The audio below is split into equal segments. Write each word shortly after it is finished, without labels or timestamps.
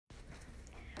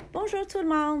Bonjour tout le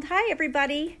monde. Hi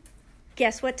everybody.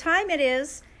 Guess what time it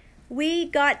is? We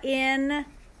got in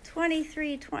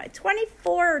 24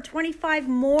 or 25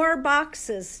 more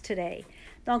boxes today.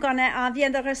 Donc on vient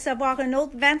de recevoir une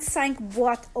autre 25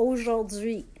 boîtes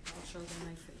aujourd'hui.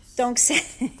 Donc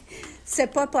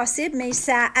c'est pas possible, mais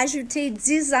ça a ajouté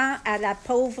 10 ans à la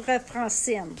pauvre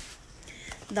Francine.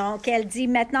 Donc, elle dit,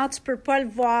 maintenant, tu peux pas le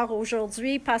voir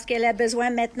aujourd'hui parce qu'elle a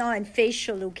besoin maintenant d'un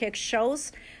facial ou quelque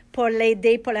chose pour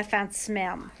l'aider pour la fin de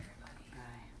semaine.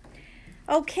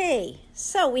 Okay,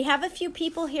 so we have a few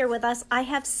people here with us. I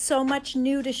have so much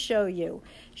new to show you.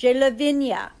 J'ai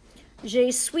Lavinia.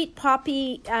 J'ai Sweet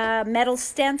Poppy metal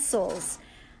stencils.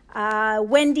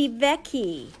 Wendy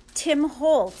Vecchi. Tim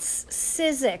Holtz.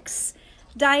 Sizzix.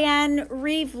 Diane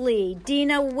Reevely.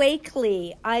 Dina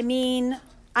Wakely. I mean,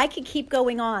 I could keep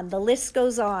going on. The list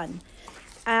goes on.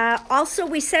 Also,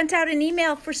 we sent out an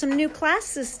email for some new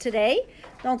classes today.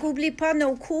 Donc, n'oublie pas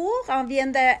nos cours. On vient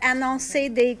d'annoncer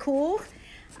des cours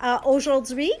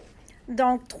aujourd'hui.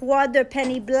 Donc, 3 de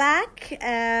Penny Black,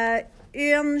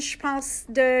 une, je pense,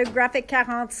 de Graphic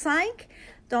 45.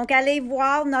 Donc, allez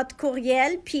voir notre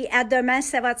courriel, puis à demain,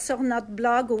 ça va être sur notre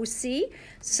blog aussi.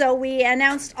 So, we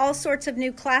announced all sorts of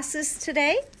new classes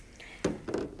today.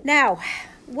 Now,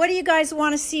 what do you guys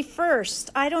want to see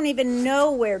first? I don't even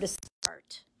know where to start.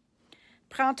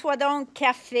 Prends-toi donc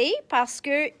café parce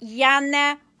que y en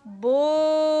a beaucoup.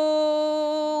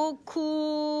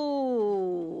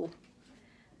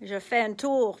 Je fais un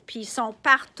tour, puis ils sont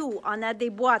partout. On a des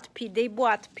boîtes, puis des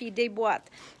boîtes, puis des boîtes.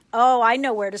 Oh, I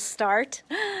know where to start.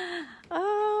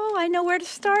 Oh, I know where to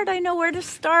start. I know where to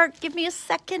start. Give me a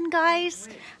second, guys.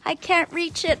 I can't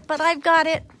reach it, but I've got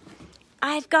it.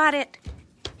 I've got it.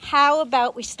 How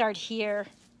about we start here?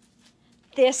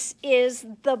 This is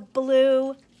the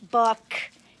blue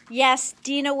book. Yes,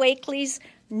 Dina Wakely's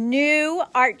new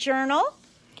art journal.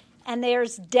 And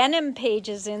there's denim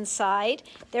pages inside.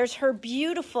 There's her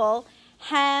beautiful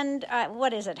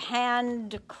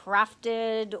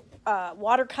handcrafted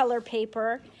watercolor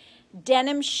paper,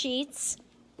 denim sheets,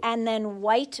 and then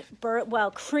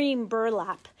cream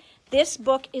burlap. This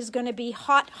book is going to be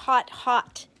hot, hot,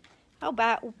 hot. Oh,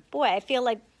 boy, I feel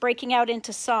like breaking out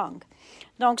into song.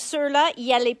 Donc, ceux-là, il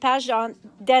y a les pages en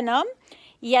denim,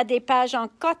 il y a des pages en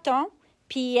coton,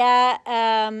 puis il y a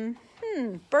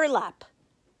burlap.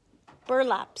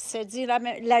 Burlap, c'est-à-dire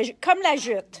comme la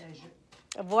jute.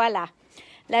 Voilà.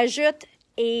 La jute,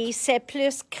 et c'est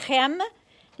plus crème.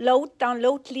 Dans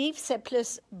l'autre livre, c'est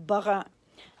plus brun.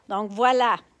 Donc,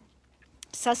 voilà.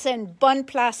 Ça, c'est une bonne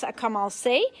place à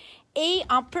commencer. Et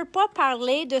on ne peut pas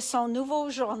parler de son nouveau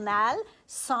journal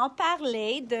sans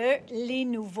parler de les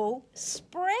nouveaux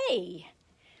sprays.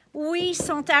 Oui, ils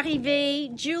sont arrivés.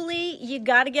 Julie, you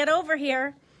got to get over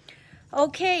here.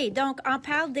 OK, donc on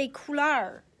parle des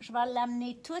couleurs. Je vais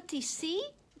l'amener tout ici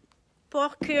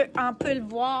pour qu'on peut le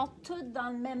voir tout dans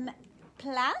la même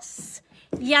place.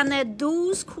 Il y en a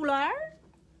 12 couleurs.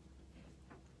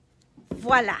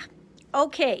 Voilà.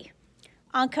 OK,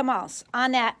 on commence.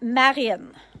 On a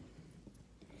marine.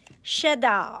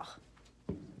 Cheddar,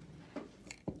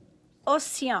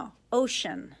 océan,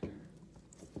 ocean,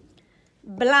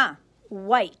 blanc,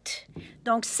 white.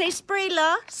 Donc, ces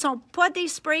sprays-là ne sont pas des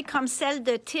sprays comme celles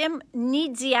de Tim ni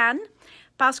Diane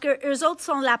parce qu'eux autres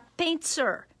sont la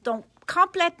peinture, donc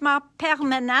complètement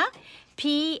permanent,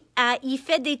 puis il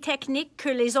fait des techniques que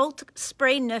les autres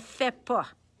sprays ne font pas.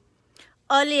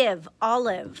 Olive,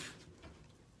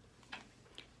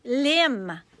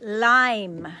 lime,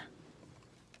 lime.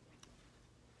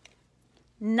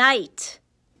 Night,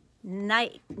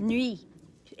 nuit.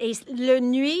 Et le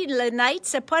night,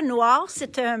 c'est pas noir,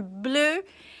 c'est un bleu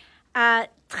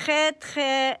très,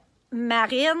 très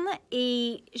marine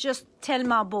et juste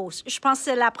tellement beau. Je pense que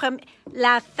c'est la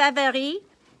favorite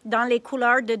dans les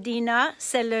couleurs de Dina,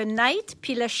 c'est le night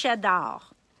puis le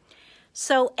cheddar.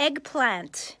 So,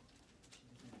 eggplant,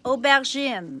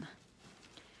 aubergine,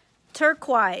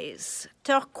 turquoise,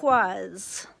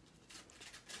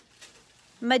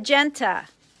 magenta.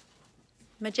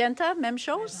 Magenta, même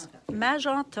chose?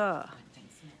 Magenta.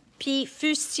 Puis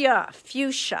fuchsia.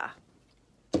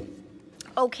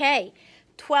 Okay,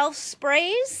 12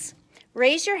 sprays.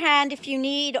 Raise your hand if you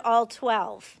need all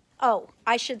 12. Oh,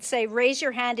 I should say raise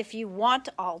your hand if you want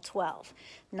all 12.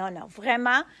 Non,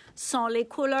 vraiment, sont les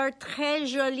couleurs très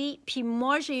jolies. Puis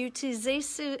moi, j'ai utilisé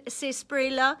ces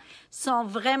sprays-là, sont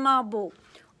vraiment beaux.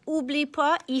 Oublie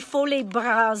pas, il faut les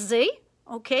braser,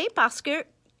 OK? Parce que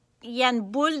il y a une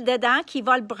boule dedans qui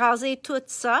va le braser tout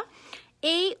ça.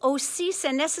 Et aussi,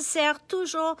 c'est nécessaire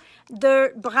toujours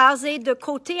de braser de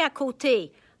côté à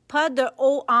côté, pas de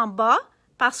haut en bas,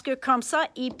 parce que comme ça,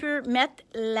 il peut mettre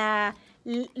pas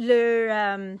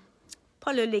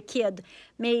le liquide,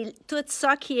 mais tout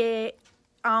ça qui est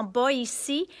en bas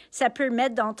ici, ça peut le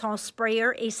mettre dans ton sprayer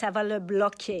et ça va le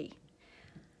bloquer.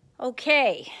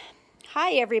 Okay.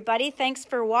 Hi, everybody. Thanks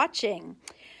for watching.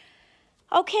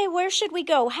 Okay, where should we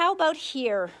go? How about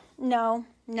here? No,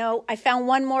 I found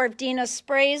one more of Dina's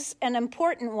sprays, an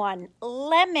important one.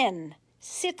 Lemon,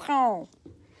 citron.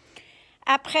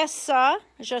 Après ça,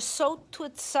 je saute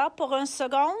tout ça pour une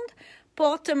seconde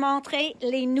pour te montrer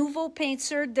les nouveaux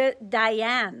peintures de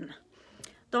Diane.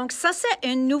 Donc, ça, c'est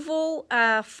un nouveau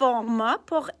format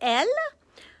pour elle.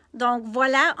 Donc,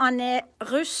 voilà, on a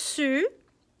reçu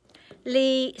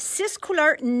les 6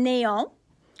 couleurs néon.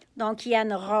 Donc, il y a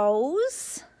une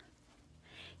rose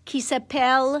qui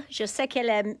s'appelle, je sais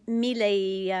qu'elle a mis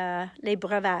les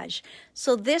breuvages.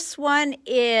 So, this one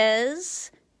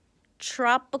is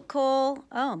tropical,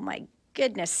 oh my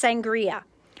goodness, sangria.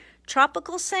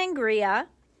 Tropical sangria.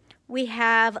 We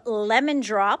have lemon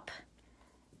drop.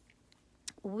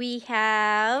 We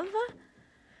have,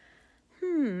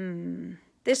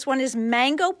 this one is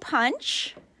mango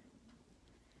punch.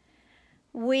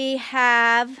 We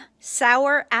have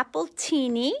sour apple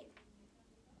teeny.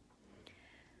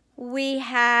 We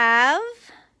have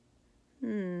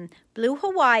blue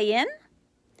Hawaiian.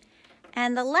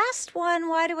 And the last one,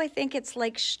 why do I think it's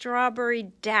like strawberry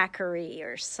daiquiri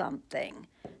or something?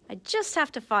 I just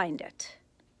have to find it.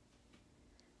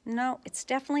 No, it's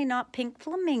definitely not pink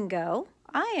flamingo.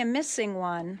 I am missing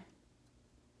one.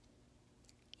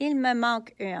 Il me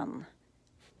manque une.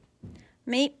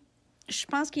 Mais je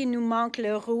pense qu'il nous manque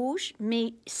le rouge,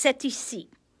 mais c'est ici.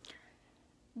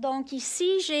 Donc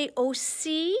ici, j'ai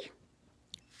aussi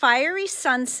Fiery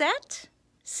Sunset,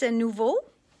 c'est nouveau.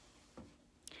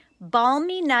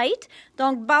 Balmy Night.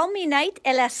 Donc Balmy Night,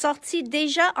 elle a sorti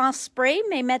déjà en spray,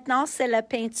 mais maintenant c'est la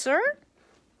peinture.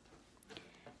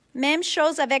 Même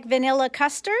chose avec Vanilla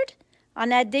Custard. On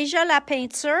a déjà la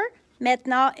peinture,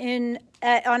 maintenant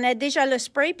on a déjà le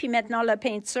spray, puis maintenant la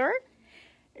peinture.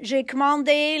 J'ai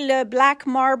commandé le Black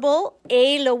Marble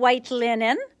et le White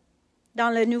Linen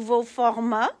dans le nouveau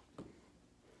format.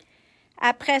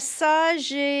 Après ça,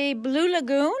 j'ai Blue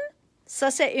Lagoon.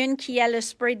 Ça, c'est une qui a le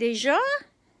spray déjà.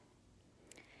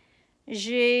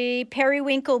 J'ai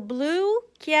Periwinkle Blue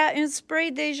qui a un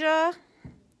spray déjà.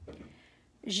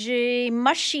 J'ai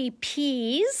Mushy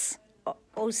Peas.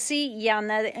 Aussi, il y en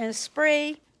a un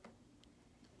spray.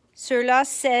 Celui-là,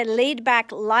 c'est Laid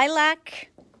Back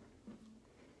Lilac.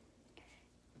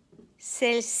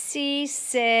 Celle-ci,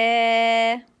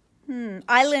 c'est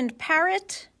Island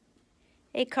Parrot.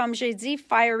 Et comme j'ai dit,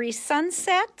 Fiery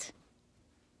Sunset.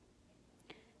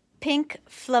 Pink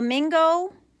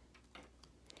Flamingo.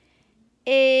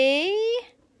 Et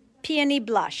Peony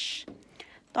Blush.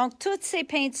 Donc, toutes ces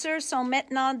peintures sont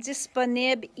maintenant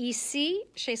disponibles ici,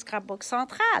 chez Scrapbook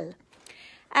Central.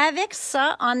 Avec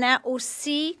ça, on a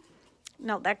aussi,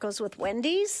 no, that goes with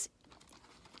Wendy's.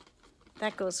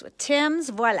 That goes with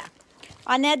Tim's. Voilà.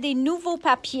 On a des nouveaux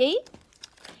papiers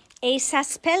et ça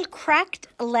s'appelle Cracked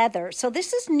Leather. So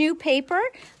this is new paper.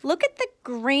 Look at the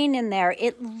grain in there.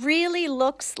 It really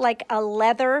looks like a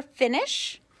leather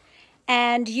finish.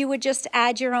 And you would just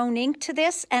add your own ink to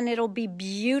this and it'll be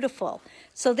beautiful.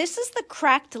 So this is the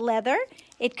cracked leather.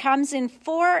 It comes in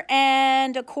 4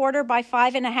 1/4 by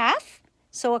 5 1/2.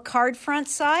 So a card front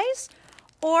size.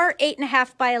 Or 8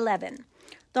 1/2 by 11.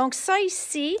 Donc ça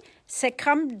ici, c'est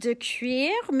comme de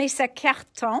cuir, mais c'est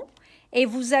carton. Et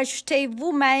vous ajoutez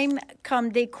vous-même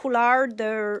comme des couleurs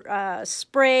de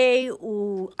spray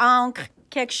ou encre,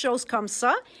 quelque chose comme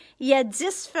ça. Il y a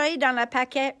 10 feuilles dans le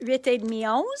paquet 8,5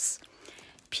 11.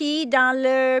 Puis dans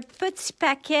le petit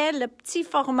paquet, le petit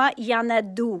format, il y en a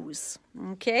 12.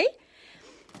 OK?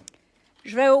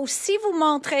 Je vais aussi vous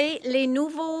montrer les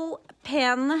nouveaux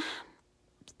pens.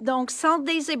 Donc, sont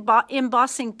des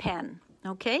embossing pens.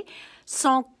 OK?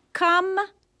 Sont comme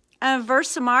un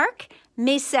Versamark,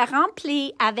 mais c'est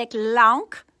rempli avec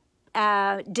l'encre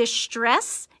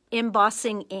Distress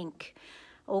Embossing Ink.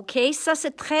 OK? Ça,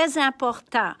 c'est très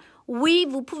important. Oui,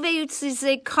 vous pouvez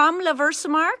utiliser comme le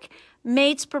Versamark,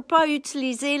 mais tu ne peux pas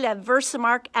utiliser le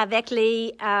Versamark avec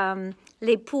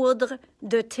les poudres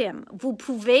de Tim. Vous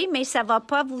pouvez, mais ça ne va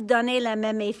pas vous donner le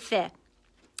même effet.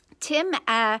 Tim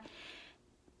a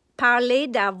parlé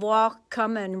d'avoir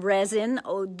comme une resin,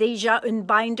 déjà une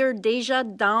binder déjà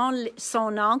dans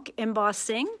son encre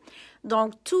embossing.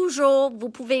 Donc, toujours, vous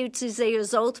pouvez utiliser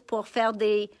eux autres pour faire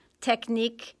des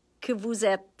techniques que vous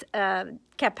êtes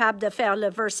capable de faire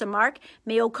le Versamark,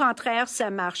 mais au contraire,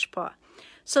 ça ne marche pas.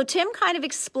 So Tim kind of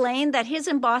explained that his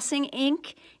embossing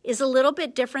ink is a little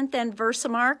bit different than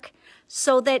Versamark.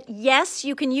 so that, yes,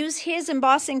 you can use his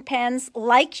embossing pens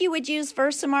like you would use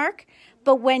Versamark,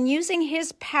 but when using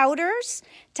his powders,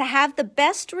 to have the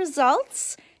best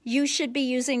results, you should be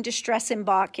using Distress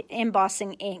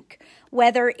Embossing ink,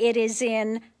 whether it is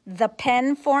in the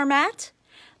pen format,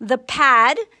 the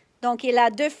pad, donc il a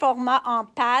deux formats en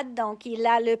pad, donc il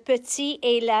a le petit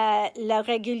et le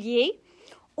régulier,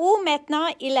 ou maintenant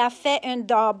il a fait un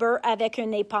dauber avec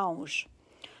une éponge.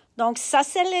 Donc, ça,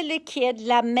 c'est le liquide,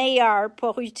 la meilleure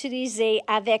pour utiliser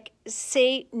avec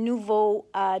ces nouveaux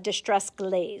Distress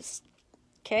Glaze.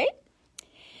 OK?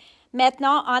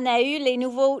 Maintenant, on a eu les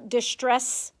nouveaux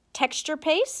Distress Texture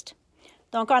Paste.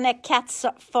 Donc, on a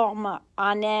 4 formats.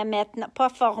 On a maintenant, pas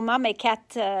format, mais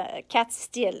 4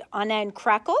 styles. On a une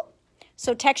Crackle.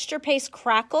 So, Texture Paste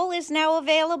Crackle is now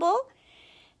available.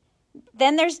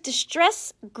 Then there's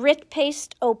Distress Grit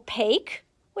Paste Opaque,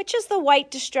 which is the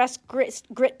white Distress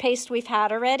grit paste we've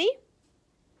had already.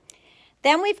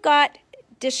 Then we've got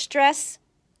Distress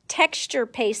Texture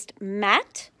Paste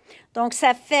Matte. Donc,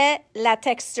 ça fait la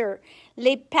texture.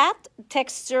 Les pâtes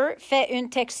texture fait une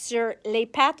texture. Les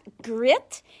pâtes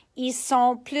grit, ils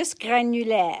sont plus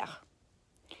granulaires.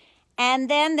 And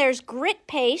then there's grit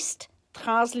paste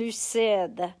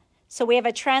translucide. So we have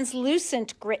a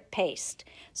translucent grit paste.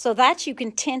 So that you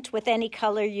can tint with any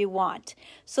color you want.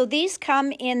 So these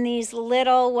come in these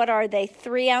little, what are they,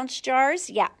 3-ounce jars?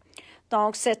 Yeah.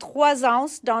 Donc, c'est 3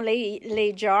 ounces dans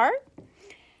les jars.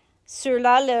 Sur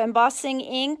là, le embossing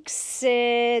ink,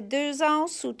 c'est 2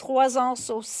 ounces ou 3 ounces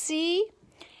aussi.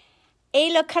 Et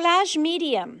le collage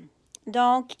medium.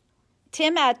 Donc,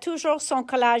 Tim a toujours son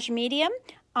collage medium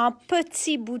en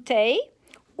petite bouteille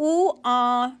ou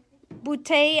en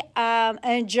bouteille,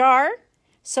 un jar.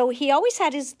 So he always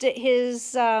had his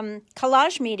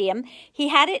collage medium. He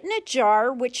had it in a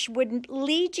jar, which would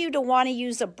lead you to want to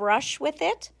use a brush with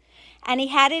it. And he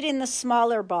had it in the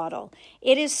smaller bottle.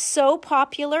 It is so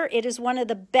popular. It is one of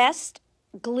the best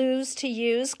glues to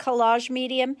use, collage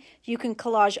medium. You can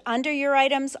collage under your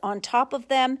items, on top of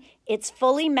them. It's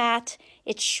fully matte.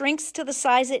 It shrinks to the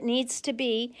size it needs to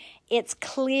be. It's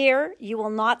clear. You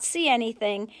will not see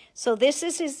anything. So this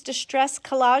is his Distress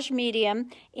Collage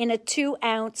Medium in a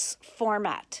 2-ounce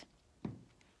format.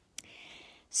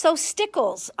 So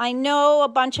stickles. I know a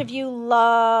bunch of you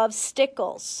love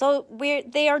stickles. So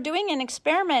they are doing an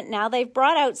experiment now. They've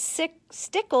brought out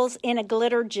stickles in a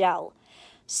glitter gel.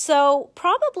 So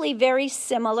probably very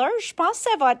similar. Je pense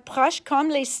que ça va être proche comme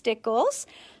les stickles,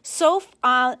 sauf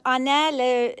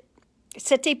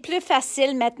c'était plus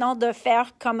facile maintenant de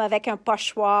faire comme avec un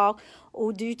pochoir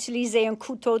ou d'utiliser un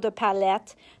couteau de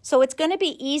palette. So it's going to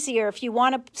be easier if you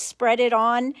want to spread it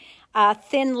on a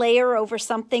thin layer over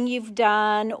something you've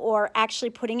done or actually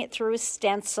putting it through a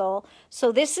stencil.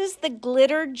 So this is the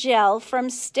glitter gel from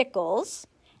Stickles,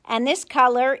 and this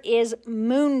color is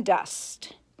Moon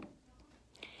Dust.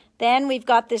 Then we've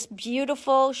got this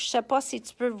beautiful, je sais pas si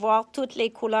tu peux voir toutes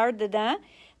les couleurs dedans,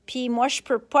 puis moi je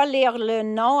peux pas lire le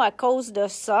nom à cause de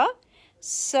ça.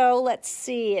 So let's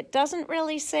see, it doesn't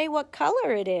really say what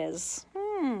color it is.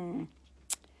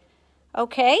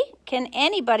 Okay, can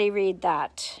anybody read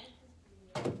that?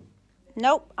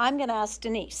 Nope, I'm going to ask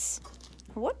Denise.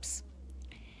 Whoops.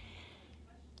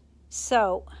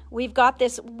 So we've got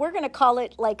this, we're going to call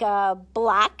it like a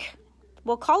black.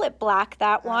 We'll call it black,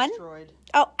 that one. Asteroid.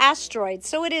 Oh, asteroid.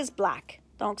 So it is black.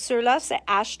 Donc, sur-là, c'est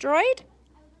asteroid.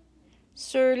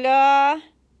 Sur-là,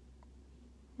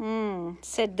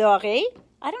 c'est doré.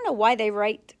 I don't know why they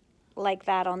write like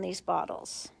that on these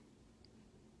bottles.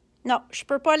 Non, je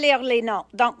peux pas lire les noms.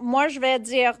 Donc, moi, je vais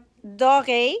dire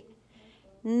doré,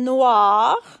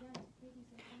 noir.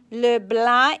 Le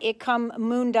blanc est comme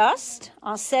Moon Dust.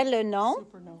 On sait le nom.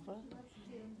 Supernova.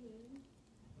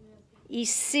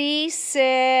 Ici,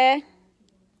 c'est...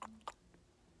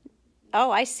 Oh,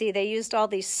 I see. They used all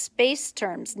these space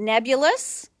terms.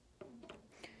 Nebulous.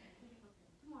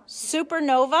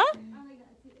 Supernova.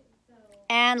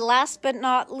 And last but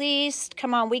not least,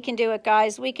 come on, we can do it,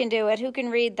 guys. We can do it. Who can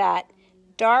read that?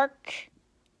 Dark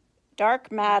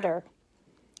matter.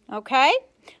 Okay?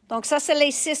 Donc, ça, c'est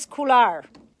les 6 couleurs.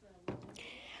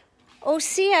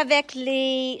 Aussi, avec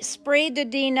les sprays de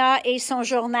Dina et son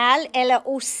journal, elle a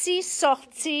aussi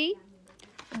sorti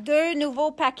 2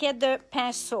 nouveaux paquets de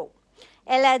pinceaux.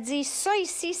 Elle a dit, ça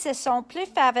ici, c'est son plus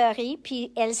favori,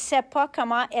 puis elle ne sait pas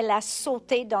comment elle a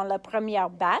sauté dans le premier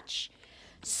batch.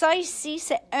 Ça ici,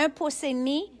 c'est 1,5 pouce,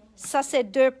 ça c'est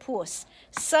 2 pouces.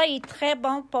 Ça est très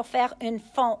bon pour faire un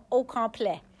fond au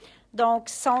complet. Donc,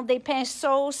 sont des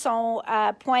pinceaux, sont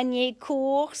poignets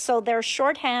courts, so they're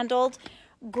short-handled.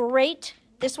 Great.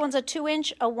 This one's a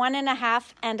 2-inch, a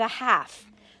 1.5, and a half.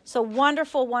 So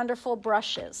wonderful, wonderful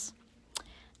brushes.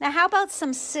 Now, how about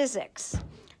some Sizzix?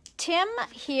 Tim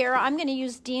here, I'm going to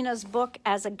use Dina's book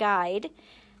as a guide.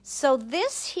 So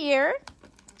this here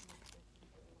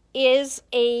is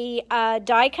a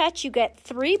die cut. You get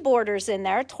 3 borders in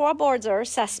there, 3 borders.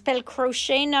 Ça s'appelle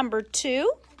crochet number 2.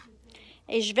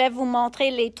 Et je vais vous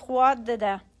montrer les 3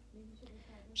 dedans.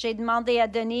 J'ai demandé à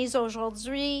Denise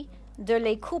aujourd'hui de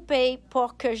les couper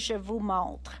pour que je vous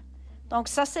montre. Donc,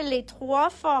 ça, c'est les 3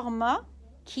 formats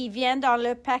qui viennent dans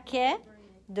le paquet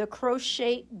de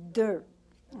crochet 2.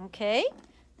 OK?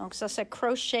 Donc, ça, c'est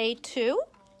crochet 2.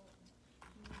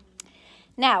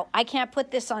 Now, I can't put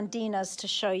this on Dina's to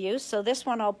show you, so this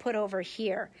one I'll put over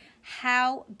here.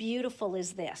 How beautiful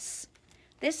is this?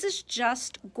 This is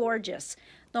just gorgeous.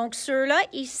 Donc, ceux-là,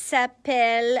 ils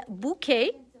s'appellent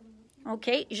bouquet. OK?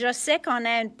 Je sais qu'on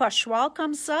a une pochoir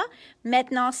comme ça.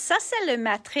 Maintenant, ça, c'est le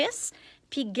matrice.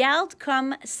 Puis, garde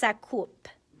comme ça coupe.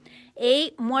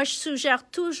 Et moi, je suggère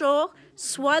toujours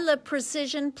soit le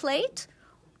precision plate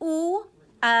ou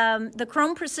the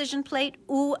chrome precision plate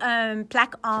ou une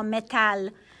plaque en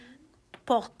métal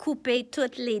pour couper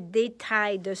tous les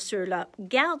détails de ceux-là.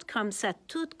 Garde comme ça,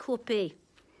 tout coupé.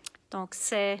 Donc,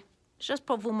 c'est juste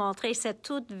pour vous montrer, c'est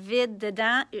tout vide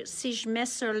dedans. Si je mets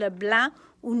sur le blanc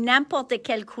ou n'importe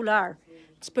quelle couleur,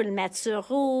 tu peux le mettre sur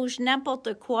rouge,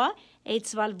 n'importe quoi, et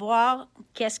tu vas le voir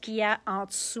qu'est-ce qu'il y a en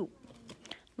dessous.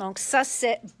 Donc, ça,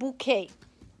 c'est bouquet.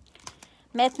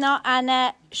 Maintenant,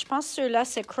 Anna, je pense que ceux-là,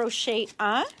 c'est crochet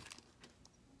 1.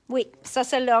 Oui, ça,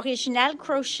 c'est l'original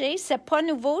crochet. C'est pas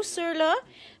nouveau, ceux-là,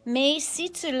 mais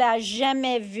si tu l'as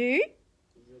jamais vu,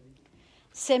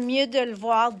 c'est mieux de le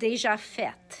voir déjà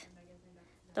fait.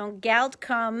 Donc, garde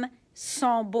comme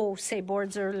sont beaux, ces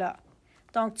bordures-là.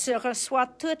 Donc, tu reçois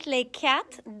toutes les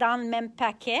 4 dans le même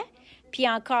paquet. Puis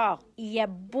encore, il y a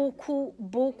beaucoup,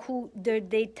 beaucoup de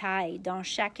détails dans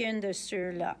chacune de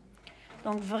ceux-là.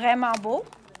 Donc, vraiment beau.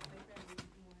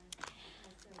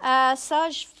 Ça,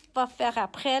 je vais faire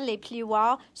après les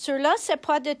plioirs. Ceux-là, ce n'est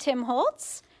pas de Tim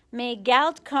Holtz, mais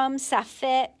garde comme ça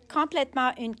fait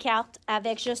complètement une carte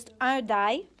avec juste un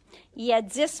die. Il y a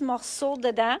 10 morceaux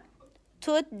dedans.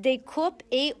 Toutes découpes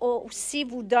et aussi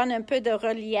vous donne un peu de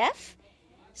relief.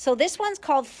 So this one's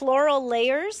called Floral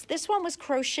Layers. This one was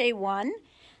Crochet 1.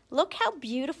 Look how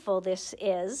beautiful this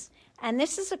is. And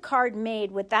this is a card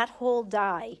made with that whole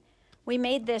die. We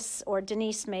made this, or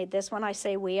Denise made this. When I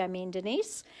say we, I mean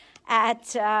Denise,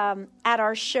 at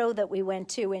our show that we went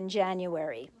to in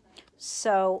January.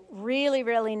 So really,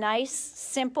 really nice,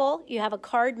 simple. You have a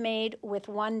card made with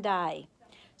one die.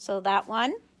 So that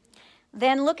one.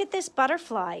 Then look at this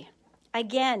butterfly.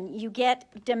 Again, you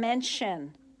get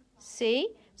dimension. See?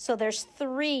 So there's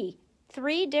three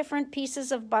different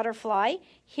pieces of butterfly.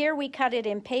 Here we cut it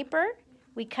in paper,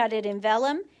 we cut it in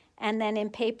vellum, and then in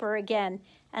paper again.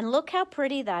 And look how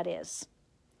pretty that is.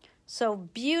 So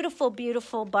beautiful,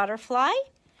 beautiful butterfly.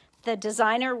 The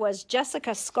designer was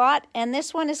Jessica Scott, and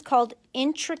this one is called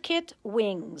Intricate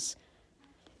Wings.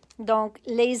 Donc,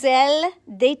 les ailes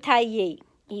détaillées,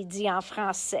 il dit en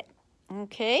français.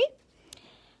 OK?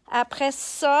 Après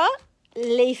ça,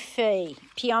 les feuilles.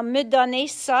 Puis en me donnant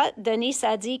ça, Denise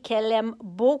a dit qu'elle aime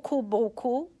beaucoup,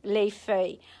 beaucoup les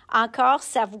feuilles. Encore,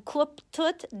 ça vous coupe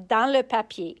tout dans le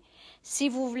papier. Si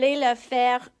vous voulez le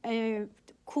faire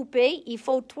couper, il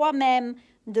faut toi-même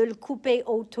de le couper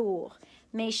autour.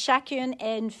 Mais chacune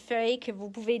est une feuille que vous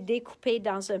pouvez découper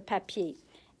dans un papier.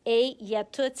 Et il y a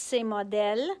tous ces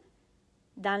modèles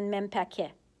dans le même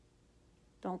paquet.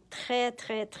 Donc, très,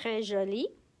 très, très joli.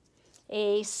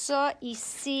 Et ça,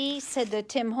 ici, c'est de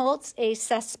Tim Holtz et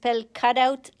ça s'appelle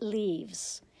Cutout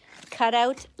Leaves.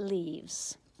 Cutout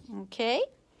Leaves. OK?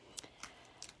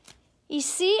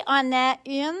 Ici, on a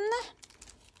une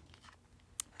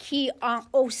qui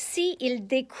aussi, il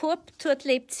découpe tous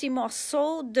les petits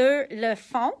morceaux de le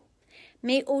fond,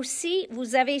 mais aussi,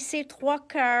 vous avez ces 3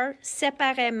 cœurs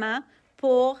séparément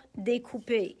pour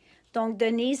découper. Donc,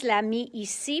 Denise l'a mis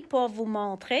ici pour vous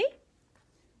montrer.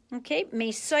 OK?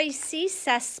 Mais ça ici,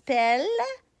 ça s'appelle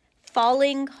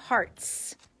Falling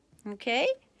Hearts. OK?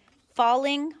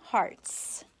 Falling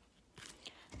Hearts.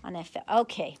 En effet.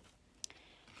 OK.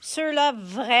 Ceux-là,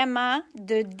 vraiment,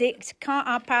 quand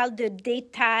on parle de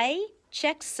détails,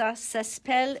 check ça. Ça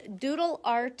s'appelle Doodle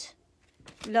Art,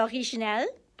 l'original.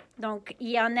 Donc,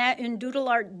 il y en a une Doodle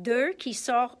Art 2 qui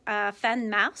sort à fin de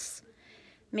mars.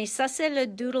 Mais ça, c'est le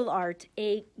Doodle Art.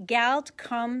 Et garde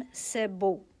comme c'est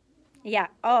beau. Yeah.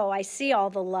 Oh, I see all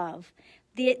the love.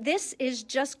 This is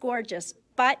just gorgeous.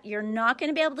 But you're not going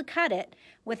to be able to cut it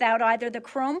without either the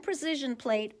chrome precision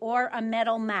plate or a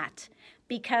metal mat.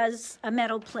 because a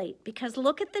metal plate, because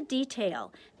look at the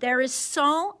detail. There is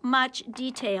so much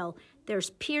detail. There's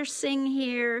piercing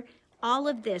here, all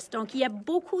of this. Donc, il y a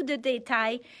beaucoup de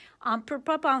détails. On ne peut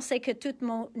pas penser que toutes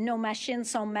nos machines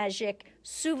sont magiques.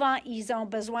 Souvent, ils ont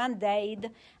besoin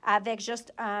d'aide avec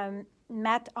juste un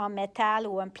mat en métal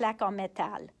ou un plaque en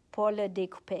métal pour le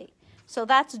découper. So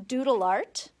that's doodle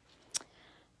art.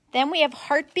 Then we have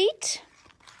heartbeat.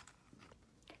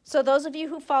 So those of you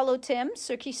who follow Tim,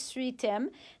 ceux qui suivent Tim,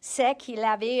 c'est qu'il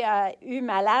avait eu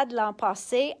malade l'an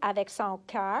passé avec son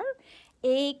cœur.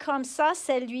 Et comme ça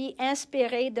lui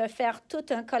inspiré de faire toute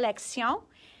une collection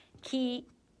qui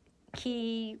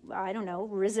I don't know,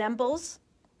 resembles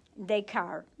des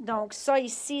cœurs. Donc ça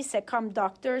ici, c'est comme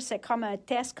docteur, c'est comme un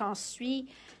test qu'on suit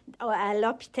à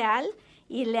l'hôpital.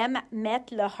 Il aime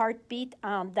mettre le heartbeat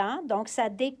en dedans. Donc ça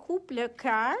découpe le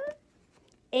cœur.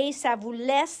 Et ça vous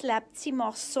laisse le petit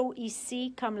morceau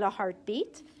ici comme le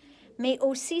heartbeat. Mais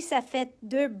aussi, ça fait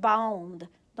 2 bandes.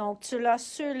 Donc, tu l'as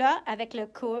ceux-là avec le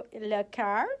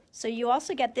cœur. So you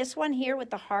also get this one here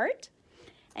with the heart.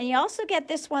 And you also get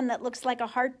this one that looks like a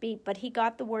heartbeat, but he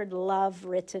got the word love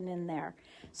written in there.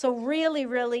 So really,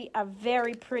 really a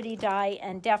very pretty die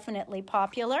and definitely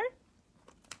popular.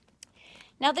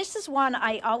 Now, this is one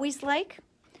I always like.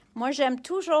 Moi, j'aime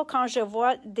toujours quand je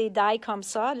vois des die comme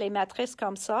ça, les matrices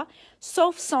comme ça,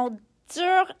 sauf sont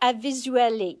dures à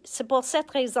visualiser. C'est pour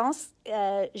cette raison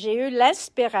j'ai eu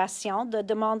l'inspiration de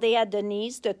demander à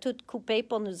Denise de tout couper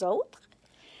pour nous autres.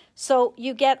 So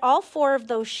you get all 4 of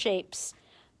those shapes.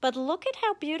 But look at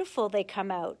how beautiful they come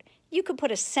out. You could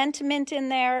put a sentiment in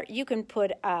there. You can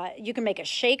make a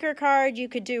shaker card. You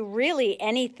could do really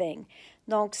anything.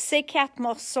 Donc, ces 4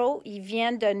 morceaux, ils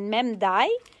viennent d'une même die.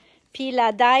 Puis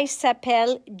la die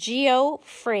s'appelle Geo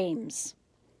Frames.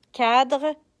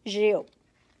 Cadre Géo.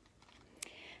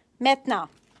 Maintenant,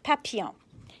 papillon.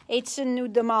 Et tu nous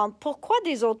demandes pourquoi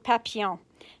des autres papillons?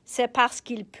 C'est parce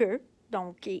qu'il peut.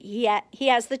 Donc, he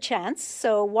has the chance.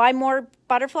 So why more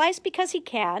butterflies? Because he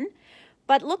can.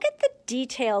 But look at the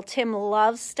detail Tim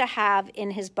loves to have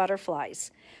in his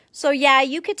butterflies. So yeah,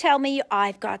 you could tell me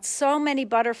I've got so many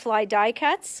butterfly die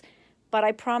cuts, but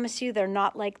I promise you they're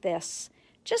not like this.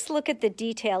 Just look at the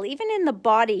detail. Even in the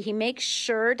body, he makes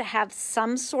sure to have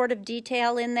some sort of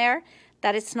detail in there,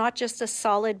 that it's not just a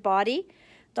solid body.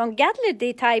 Donc, garde le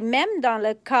détail, même dans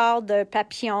le corps de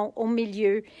papillon au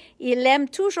milieu. Il aime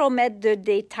toujours mettre de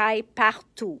détails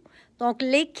partout. Donc,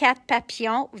 les 4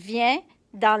 papillons viennent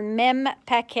dans le même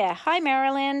paquet. Hi,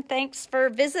 Marilyn. Thanks for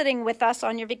visiting with us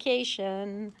on your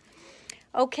vacation.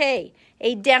 OK.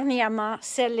 Et dernièrement,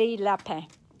 c'est les lapins.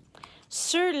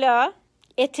 Ceux-là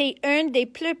était un des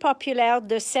plus populaires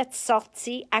de cette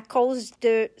sortie à cause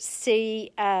de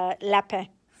ces lapins.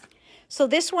 So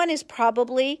this one has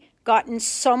probably gotten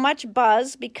so much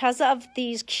buzz because of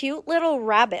these cute little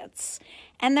rabbits.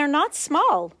 And they're not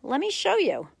small. Let me show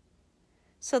you.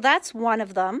 So that's one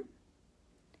of them.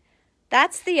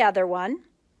 That's the other one.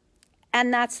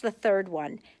 And that's the third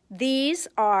one. These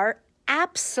are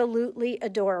absolutely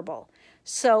adorable.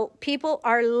 So people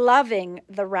are loving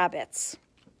the rabbits.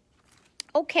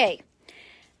 Okay,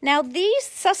 now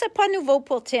ça c'est pas nouveau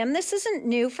pour Tim. This isn't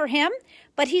new for him,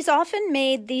 but he's often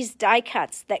made these die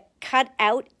cuts that cut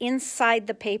out inside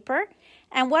the paper.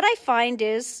 And what I find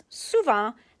is,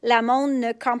 souvent, la monde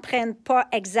ne comprenne pas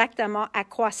exactement à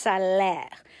quoi ça a l'air.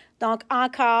 Donc,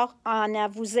 encore, on a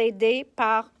vous aidé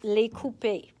par les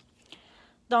couper.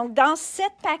 Donc, dans ce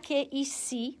paquet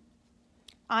ici,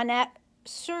 on a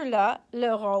ceux-là,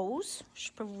 le rose. Je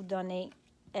peux vous donner...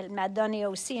 Elle m'a donné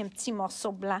aussi un petit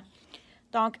morceau blanc.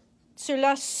 Donc, tu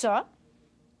l'as ça.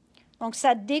 Donc,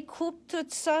 ça découpe tout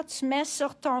ça. Tu mets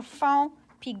sur ton fond.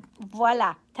 Puis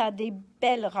voilà, tu as des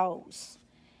belles roses.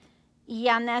 Il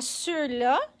y en a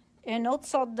ceux-là, une autre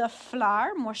sorte de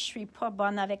fleur. Moi, je ne suis pas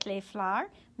bonne avec les fleurs.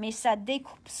 Mais ça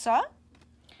découpe ça.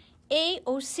 Et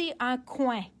aussi un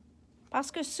coin.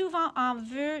 Parce que souvent, on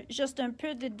veut juste un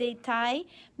peu de détail.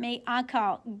 Mais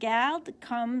encore, garde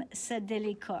comme c'est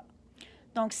délicat.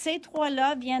 Donc, ces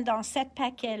 3-là viennent dans ce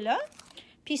paquet-là.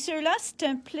 Puis ceux-là, c'est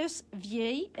un plus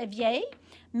vieil,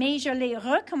 mais je l'ai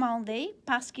recommandé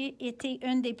parce qu'il était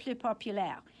une des plus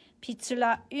populaires. Puis tu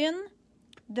l'as 1,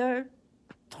 2,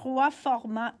 3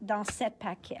 formats dans ce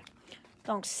paquet.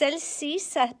 Donc, celle-ci,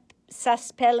 ça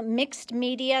s'appelle Mixed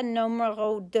Media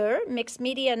numéro 2, Mixed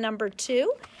Media number 2.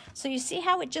 So you see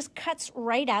how it just cuts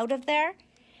right out of there?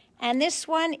 And this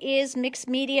one is Mixed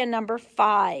Media number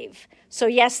 5. So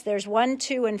yes, there's 1,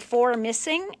 2, and 4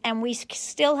 missing, and we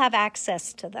still have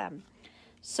access to them.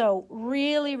 So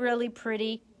really, really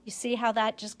pretty. You see how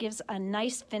that just gives a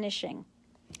nice finishing.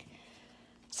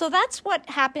 So that's what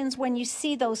happens when you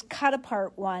see those cut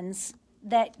apart ones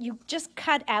that you just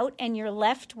cut out and you're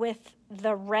left with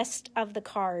the rest of the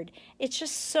card. It's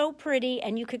just so pretty,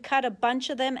 and you could cut a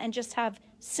bunch of them and just have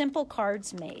simple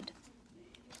cards made.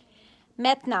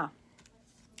 Maintenant,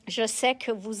 je sais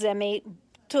que vous aimez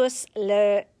tous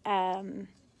le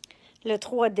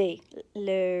 3D,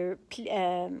 le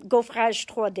gaufrage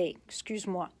 3D,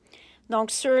 excuse-moi. Donc,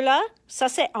 ceux-là, ça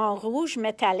c'est en rouge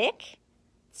métallique,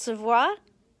 tu vois,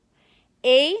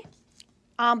 et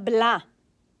en blanc.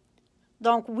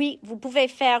 Donc, oui, vous pouvez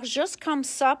faire juste comme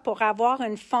ça pour avoir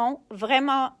un fond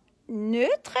vraiment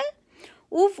neutre,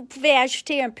 ou vous pouvez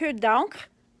ajouter un peu d'encre.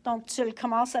 Donc, tu le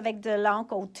commences avec de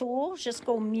l'encre autour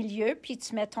jusqu'au milieu, puis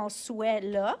tu mets ton souhait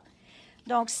là.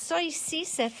 Donc, ça ici,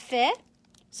 c'est fait.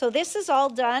 So, this is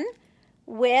all done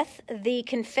with the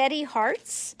confetti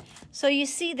hearts. So, you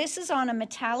see, this is on a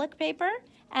metallic paper,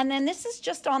 and then this is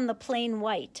just on the plain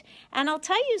white. And I'll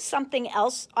tell you something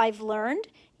else I've learned.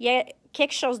 Il y a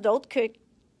quelque chose d'autre que,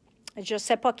 je ne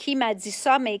sais pas qui m'a dit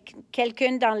ça, mais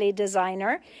quelqu'un dans les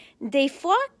designers. Des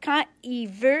fois, quand il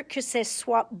veut que ce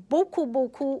soit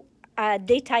beaucoup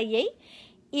détaillé,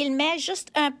 il met juste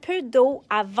un peu d'eau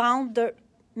avant de,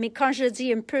 mais quand je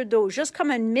dis un peu d'eau, juste comme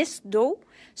une mist d'eau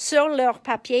sur leur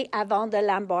papier avant de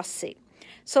l'embosser.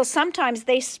 So sometimes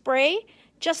they spray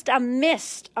just a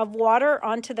mist of water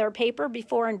onto their paper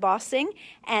before embossing,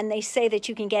 and they say that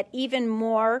you can get even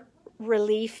more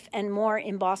relief and more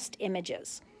embossed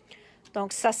images.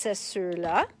 Donc, ça, c'est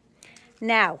ceux-là.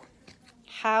 Now,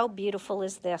 how beautiful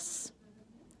is this?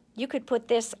 You could put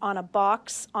this on a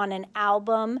box, on an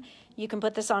album. You can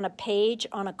put this on a page,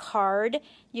 on a card.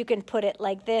 You can put it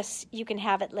like this. You can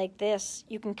have it like this.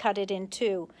 You can cut it in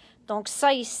two. Donc,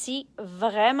 ça ici,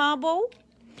 vraiment beau.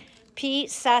 Puis,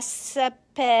 ça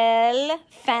s'appelle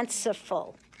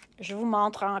Fanciful. Je vous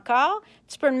montre encore.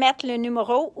 Tu peux mettre le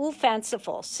numéro ou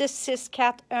Fanciful,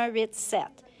 664-187.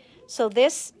 So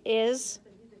this is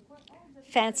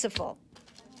Fanciful.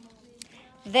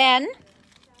 Then,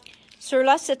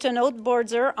 celui-là, c'est un autre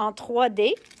border en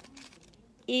 3D.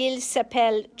 Il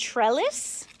s'appelle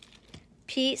Trellis.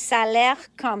 Puis, ça a l'air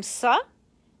comme ça.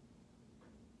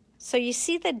 So you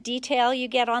see the detail you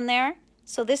get on there?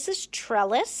 So this is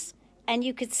Trellis. And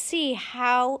you could see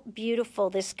how beautiful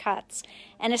this cuts.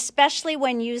 And especially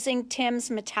when using Tim's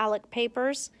metallic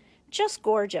papers, just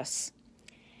gorgeous.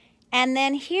 And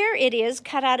then here it is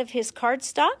cut out of his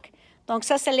cardstock. Donc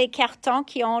ça, c'est les cartons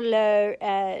qui ont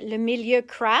le milieu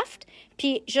craft,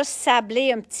 puis juste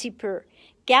sablé un petit peu.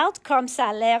 Regarde comme ça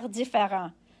a l'air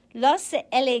différent. Là, c'est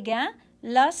élégant.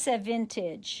 Là, c'est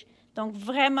vintage. Donc,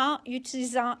 vraiment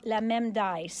utilisant la même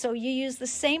dye. So you use the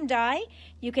same dye.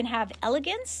 You can have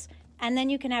elegance, and then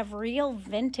you can have real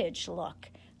vintage look.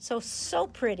 So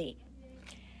pretty.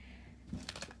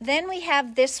 Then we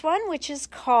have this one, which is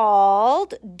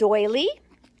called Doily.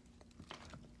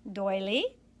 Doily.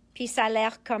 Puis ça a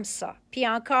l'air comme ça. Puis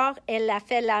encore, elle a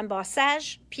fait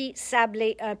l'embossage, puis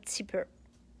sablé un petit peu.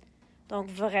 Donc,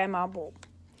 vraiment beau.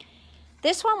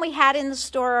 This one we had in the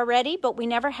store already, but we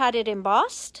never had it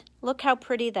embossed. Look how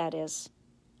pretty that is.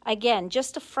 Again,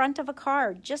 just the front of a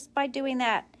card, just by doing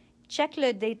that. Check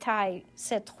le détail.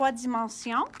 C'est 3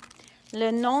 dimensions.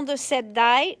 Le nom de cette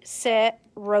die, c'est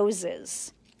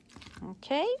Roses.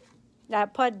 OK?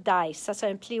 Pas de die. Ça, c'est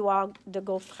un plioir de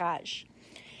gaufrage.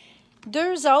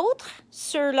 Deux autres,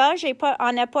 ceux-là,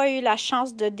 on n'a pas eu la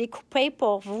chance de découper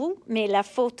pour vous, mais la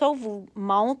photo vous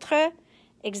montre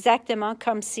exactement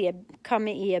comme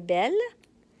il est belle.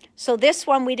 So this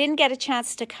one, we didn't get a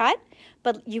chance to cut,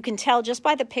 but you can tell just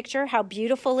by the picture how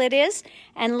beautiful it is.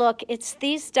 And look, it's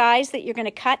these dies that you're going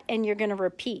to cut and you're going to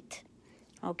repeat.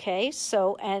 Okay,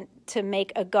 so, and to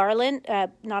make a garland,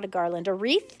 not a garland, a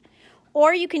wreath,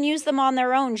 or you can use them on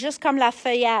their own, just comme la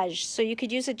feuillage. So you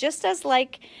could use it just as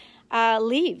like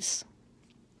leaves.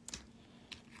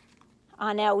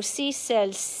 On a aussi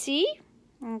celle-ci.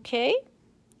 OK.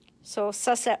 So,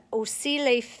 ça, c'est aussi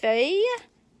les feuilles.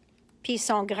 Puis, ils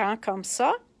sont grands comme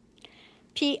ça.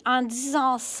 Puis, en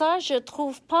disant ça, je ne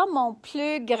trouve pas mon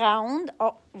plus grand.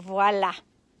 Oh, voilà.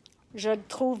 Je le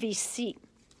trouve ici.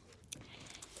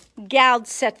 Garde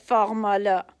cette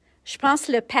forme-là. Je pense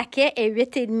que le paquet est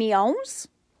 8,5 11.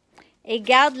 Et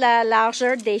garde la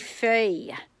largeur des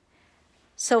feuilles.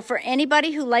 So for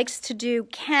anybody who likes to do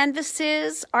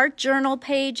canvases, art journal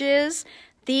pages,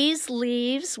 these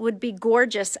leaves would be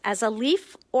gorgeous as a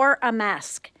leaf or a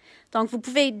mask. Donc, vous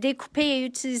pouvez découper et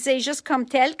utiliser juste comme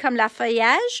tel, comme la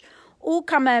feuillage, ou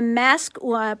comme un masque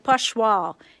ou un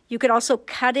pochoir. You could also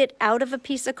cut it out of a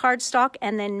piece of cardstock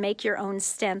and then make your own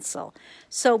stencil.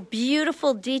 So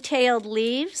beautiful detailed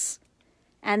leaves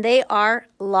and they are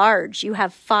large. You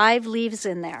have 5 leaves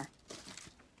in there.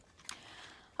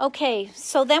 Okay,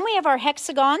 so then we have our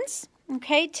hexagons.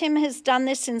 Okay, Tim has done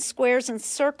this in squares and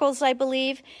circles, I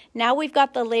believe. Now we've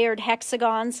got the layered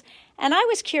hexagons. And I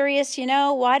was curious, you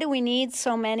know, why do we need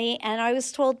so many? And I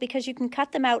was told because you can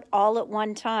cut them out all at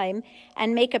one time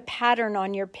and make a pattern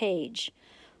on your page.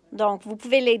 Donc, vous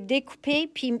pouvez les découper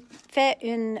puis faire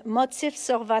un motif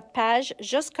sur votre page,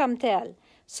 juste comme tel.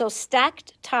 So,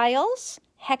 stacked tiles,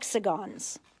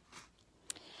 hexagons.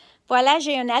 Voilà,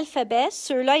 j'ai un alphabet.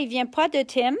 Celui-là, il ne vient pas de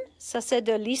Tim. Ça, c'est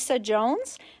de Lisa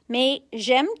Jones. Mais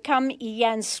j'aime comme il y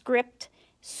a un script.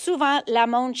 Souvent, la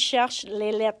monde cherche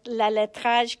la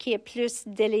lettrage qui est plus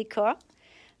délicat.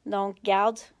 Donc,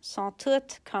 regarde, sont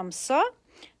toutes comme ça.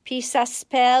 Puis, ça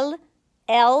s'appelle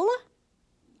L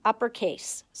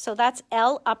uppercase. So, that's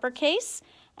L uppercase.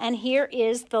 And here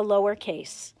is the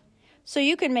lowercase. So,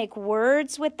 you can make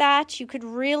words with that. You could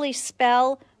really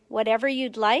spell whatever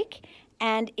you'd like.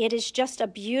 And it is just a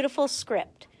beautiful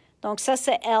script. Donc, ça,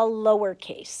 c'est L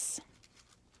lowercase.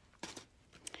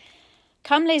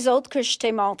 Comme les autres que je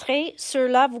t'ai montrés,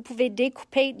 ceux-là, vous pouvez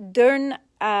découper d'une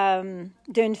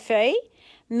feuille,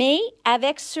 mais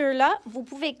avec ceux-là, vous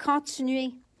pouvez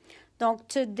continuer. Donc,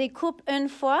 tu découpes une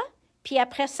fois, puis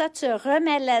après ça, tu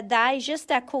remets la die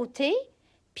juste à côté,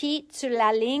 puis tu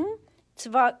l'alignes. Tu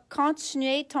vas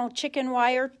continuer ton chicken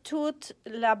wire, toute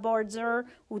la bordure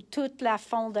ou toute la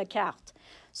fond de carte.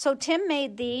 So Tim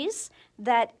made these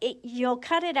that you'll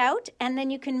cut it out, and then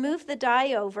you can move the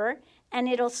die over, and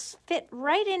it'll fit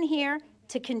right in here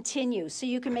to continue. So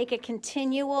you can make a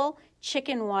continual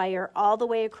chicken wire all the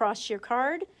way across your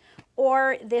card,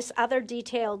 or this other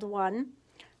detailed one.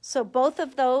 So both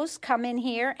of those come in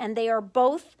here, and they are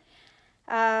both,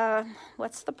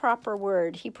 what's the proper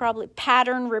word?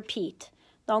 Pattern repeat.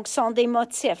 Donc, sont des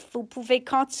motifs. Vous pouvez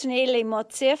continuer les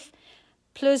motifs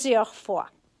plusieurs fois.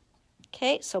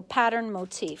 Okay, so pattern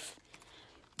motif.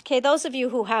 Okay, those of you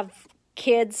who have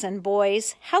kids and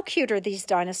boys, how cute are these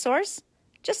dinosaurs?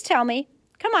 Just tell me.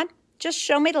 Come on, just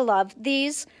show me the love.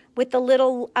 These with the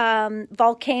little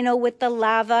volcano with the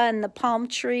lava and the palm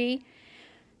tree.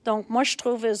 Donc, moi, je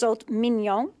trouve eux autres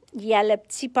mignons. Il y a le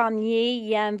petit palmier, il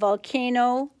y a un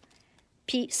volcano,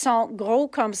 puis ils sont gros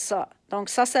comme ça. Donc,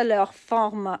 ça, c'est leur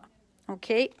format.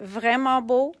 OK? Vraiment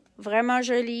beau, vraiment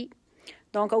joli.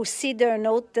 Donc, aussi d'un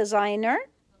autre designer.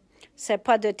 C'est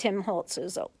pas de Tim Holtz,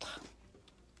 eux autres.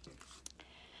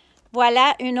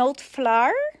 Voilà une autre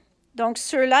fleur. Donc,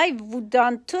 ceux-là, ils vous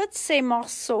donnent tous ces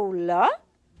morceaux-là.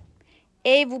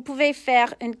 Et vous pouvez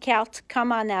faire une carte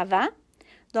comme en avant.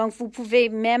 Donc, vous pouvez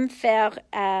même faire,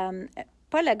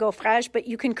 pas le gaufrage, but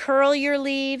you can curl your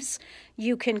leaves.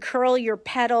 You can curl your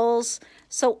petals.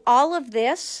 So, all of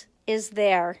this is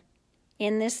there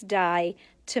in this die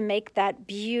to make that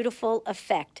beautiful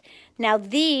effect. Now,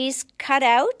 these cut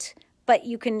out, but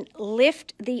you can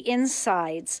lift the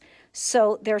insides.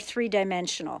 So they're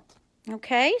 3-dimensional.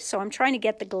 Okay, so I'm trying to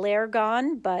get the glare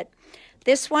gone, but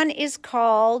this one is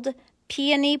called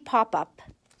Peony Pop-Up.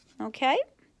 Okay,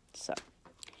 so.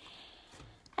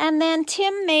 And then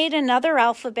Tim made another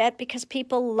alphabet because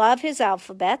people love his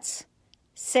alphabets.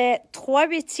 C'est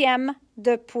 3/8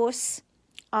 de pouce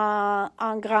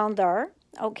en grandeur.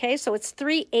 Okay, so it's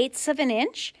 3/8 of an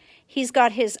inch. He's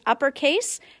got his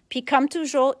uppercase. Puis comme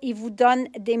toujours, il vous donne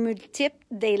des multiples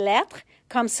des lettres.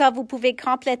 Comme ça, vous pouvez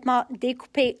complètement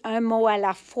découper un mot à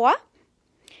la fois.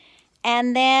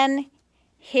 And then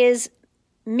his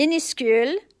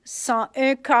minuscules sont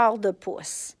 1/4 de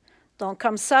pouce. Donc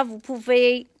comme ça, vous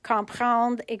pouvez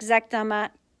comprendre exactement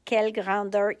quelle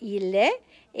grandeur il est.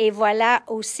 Et voilà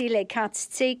aussi les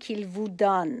quantités qu'il vous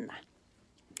donne.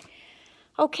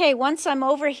 Okay, once I'm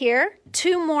over here,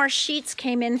 2 more sheets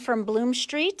came in from Bloom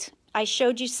Street. I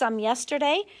showed you some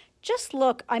yesterday. Just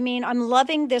look, I mean, I'm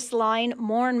loving this line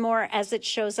more and more as it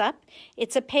shows up.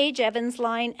 It's a Paige Evans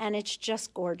line, and it's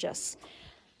just gorgeous.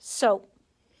 So,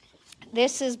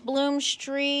 this is Bloom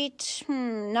Street,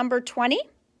 number 20,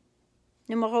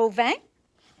 numero 20.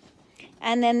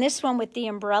 And then this one with the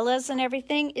umbrellas and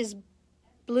everything is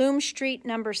Bloom Street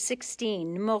number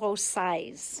 16, numero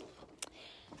 16.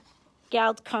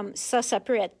 Regarde comme ça, ça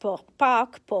peut être pour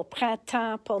Pâques, pour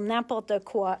printemps, pour n'importe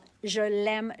quoi. Je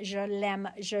l'aime, je l'aime,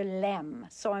 je l'aime.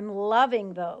 So I'm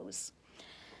loving those.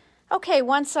 Okay,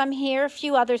 once I'm here, a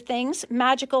few other things.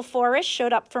 Magical Forest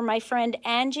showed up for my friend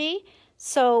Angie.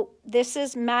 So this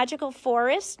is Magical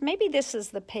Forest. Maybe this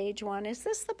is the page one. Is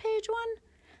this the page one?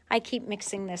 I keep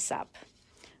mixing this up.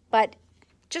 But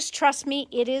just trust me,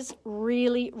 it is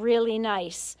really, really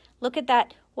nice. Look at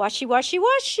that. Washi, washi,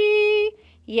 washi.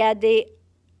 Il y a des...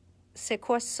 C'est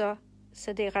quoi ça?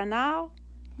 C'est des renards?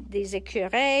 des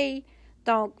écureuils,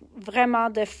 donc vraiment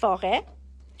de forêt.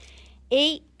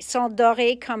 Et ils sont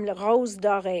dorés comme le rose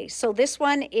doré. So this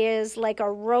one is like a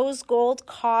rose gold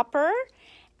copper,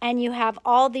 and you have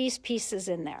all these pieces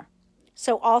in there.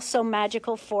 So also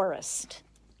magical forest.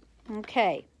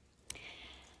 Okay.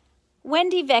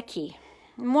 Wendy Vecchi.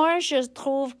 Moi, je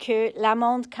trouve que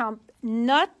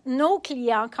nos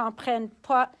clients ne comprennent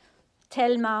pas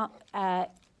tellement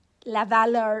la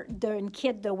valeur d'un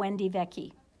kit de Wendy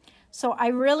Vecchi. So I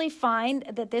really find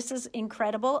that this is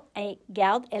incredible. Et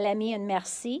regarde, elle a mis un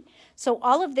merci. So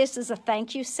all of this is a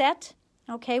thank you set,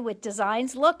 okay, with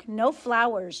designs. Look, no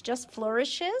flowers, just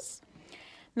flourishes.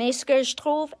 Mais ce que je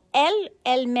trouve,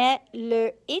 elle met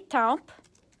le étampe.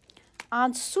 En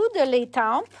dessous de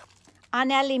l'étampe, on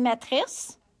a les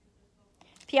matrices.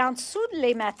 Puis en dessous de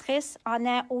les matrices, on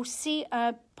a aussi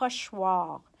un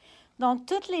pochoir. Donc,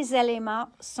 tous les éléments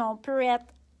peuvent être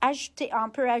ajoutés. On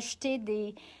peut ajouter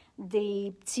des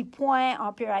petits points,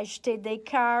 on peut ajouter des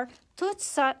cœurs. Tout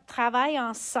ça travaille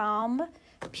ensemble.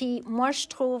 Puis moi,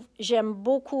 j'aime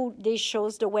beaucoup des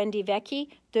choses de Wendy Vecchi,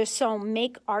 de son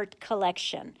Make Art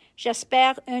Collection.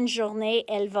 J'espère une journée,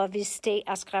 elle va visiter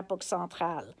à Scrapbook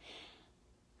Central.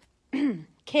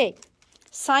 Okay,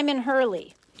 Simon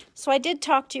Hurley. So I did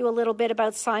talk to you a little bit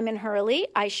about Simon Hurley.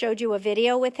 I showed you a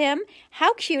video with him.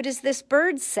 How cute is this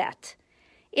bird set?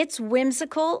 It's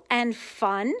whimsical and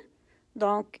fun.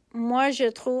 Donc, moi, je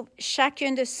trouve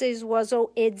chacun de ces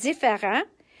oiseaux est différent,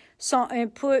 sont un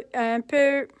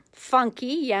peu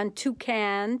funky. Il y a un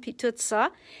toucan, puis tout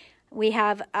ça. We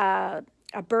have a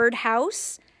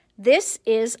birdhouse. This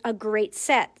is a great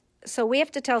set. So we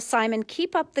have to tell Simon,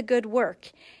 keep up the good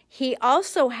work. He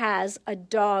also has a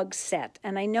dog set,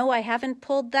 and I know I haven't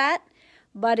pulled that,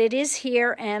 but it is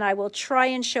here, and I will try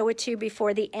and show it to you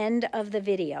before the end of the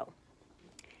video.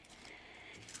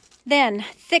 Then,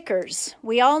 thickers.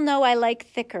 We all know I like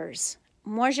thickers.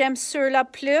 Moi, j'aime ceux-là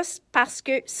plus parce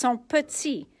que sont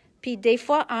petits. Puis des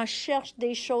fois, on cherche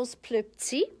des choses plus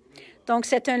petites. Donc,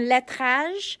 c'est un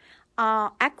lettrage en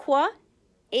aqua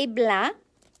et blanc.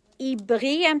 Il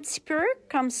brille un petit peu,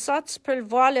 comme ça, tu peux le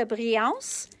voir, la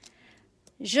brillance.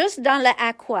 Juste dans le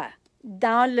aqua.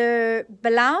 Dans le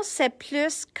blanc, c'est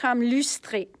plus comme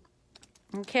lustré.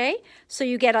 Okay? So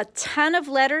you get a ton of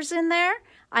letters in there.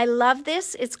 I love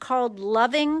this. It's called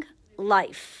Loving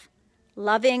Life.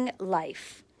 Loving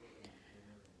Life.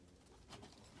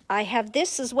 I have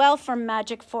this as well from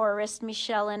Magic Forest,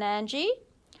 Michelle and Angie.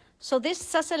 So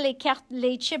ça c'est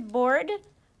les chipboards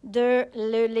de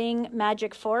la ligne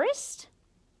Magic Forest.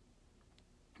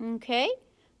 OK?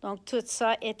 Donc, tout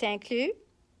ça est inclus.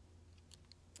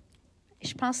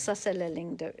 Je pense que ça, c'est la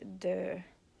ligne de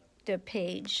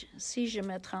page, si je ne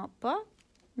me trompe pas,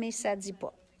 mais ça ne dit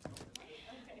pas.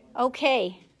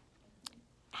 Okay,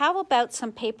 how about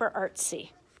some paper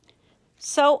artsy?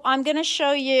 So I'm going to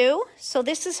show you, so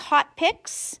this is Hot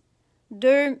Picks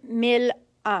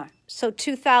 2001, so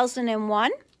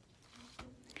 2001.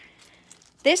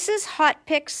 This is Hot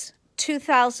Picks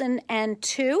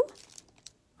 2002,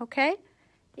 okay?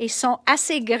 Ils sont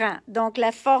assez grands, donc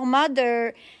le format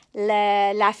de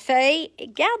la feuille,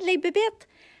 regarde les bébites,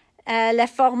 le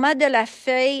format de la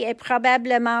feuille est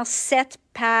probablement 7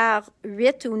 par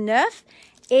 8 ou 9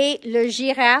 et le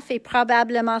girafe est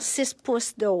probablement 6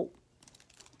 pouces de haut.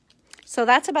 So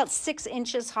that's about 6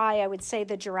 inches high, I would say,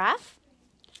 the giraffe.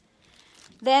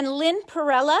 Then Lynn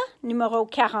Perella, numéro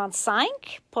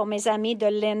 45, pour mes amis de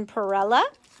Lynn Perella.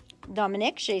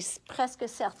 Dominique, j'ai presque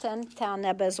certaine que tu en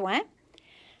as besoin.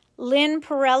 Lynn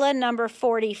Perella, number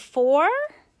 44.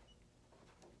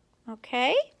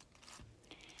 Okay.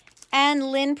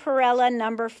 And Lynn Perella,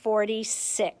 number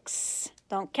 46.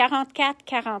 Donc, 44,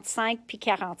 45, puis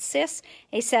 46.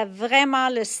 Et c'est vraiment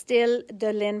le style de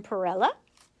Lynn Perella.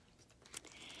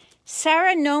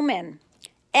 Sarah Noman,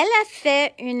 elle a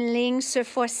fait une ligne ce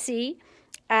fois-ci.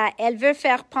 Elle veut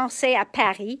faire penser à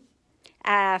Paris,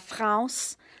 à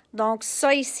France. Donc,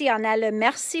 ça ici, on a le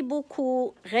merci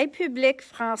beaucoup, République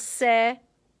française.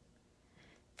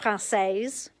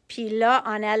 Puis là,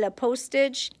 on a le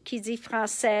postage qui dit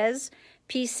française.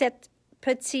 Puis cette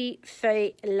petite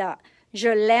feuille-là. Je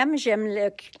l'aime, j'aime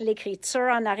l'écriture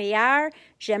en arrière,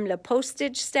 j'aime le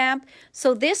postage stamp.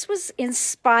 So this was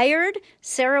inspired,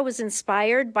 Sarah was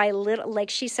inspired by like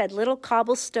she said, little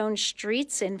cobblestone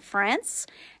streets in France,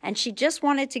 and she just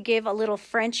wanted to give a little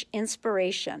French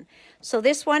inspiration. So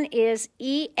this one is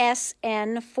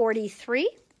ESN 43,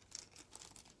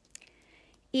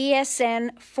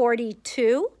 ESN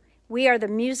 42. We are the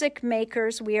music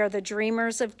makers, we are the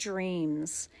dreamers of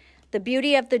dreams. The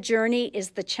beauty of the journey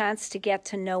is the chance to get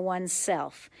to know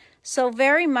oneself. So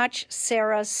very much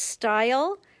Sarah's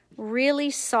style,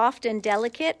 really soft and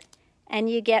delicate, and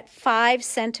you get 5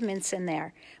 sentiments in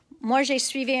there. Moi, j'ai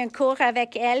suivi un cours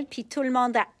avec elle, puis tout le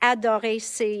monde a adoré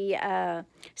ces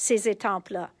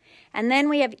étampes-là. And then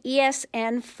we have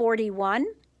ESN 41.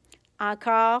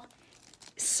 Encore,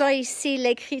 ça ici,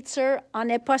 l'écriture, on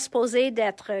n'est pas supposé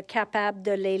d'être capable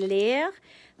de les lire,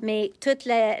 mais tout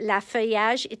la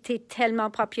feuillage était tellement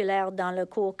populaire dans le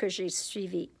cours que j'ai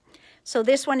suivi. So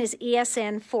this one is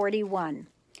ESN 41.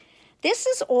 This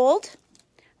is old,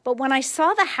 but when I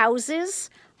saw the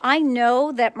houses, I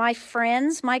know that my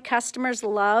friends, my customers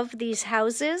love these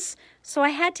houses, so I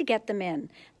had to get them in.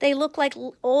 They look like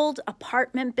old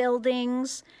apartment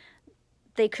buildings.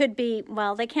 They could be,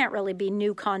 well, they can't really be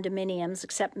new condominiums,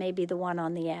 except maybe the one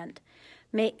on the end.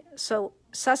 So,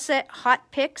 ça c'est Hot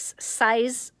Picks,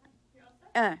 size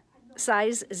 01,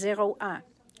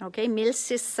 okay,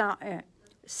 1601,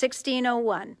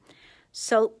 1601.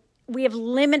 So we have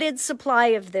limited supply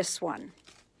of this one.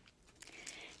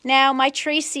 Now, my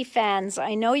Tracy fans,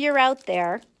 I know you're out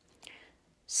there.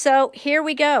 So here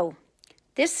we go.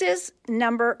 This is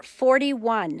number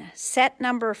 41, set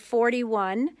number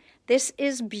 41. This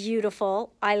is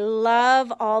beautiful. I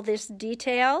love all this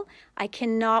detail. I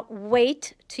cannot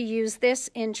wait to use this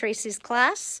in Tracy's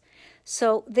class.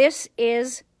 So this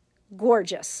is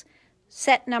gorgeous.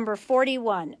 Set number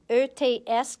 41,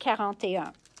 ETS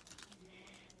 41.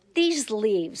 These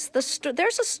leaves,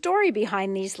 there's a story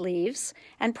behind these leaves,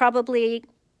 and probably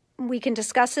we can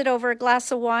discuss it over a glass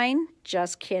of wine.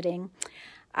 Just kidding.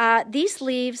 These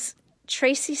leaves,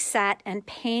 Tracy sat and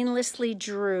painfully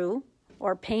drew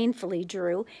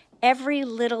every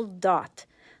little dot.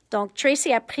 Donc,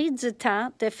 Tracy a pris du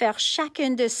temps de faire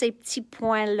chacun de ces petits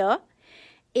points-là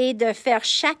et de faire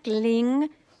chaque ligne,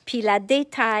 puis la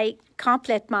détaille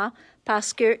complètement,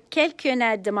 parce que quelqu'un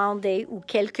a demandé ou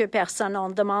quelques personnes ont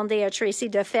demandé à Tracy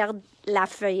de faire la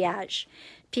feuillage.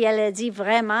 Puis elle a dit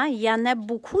vraiment, il y en a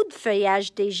beaucoup de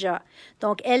feuillage déjà.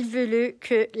 Donc, elle voulut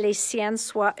que les siennes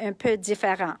soient un peu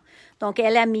différentes. Donc,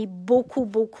 elle a mis beaucoup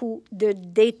de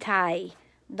détails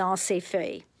dans ses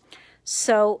feuilles.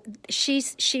 So,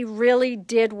 she really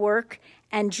did work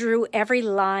and drew every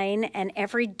line and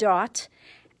every dot.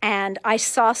 And I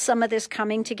saw some of this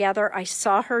coming together. I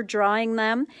saw her drawing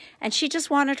them. And she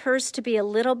just wanted hers to be a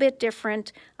little bit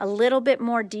different, a little bit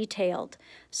more detailed.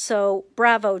 So,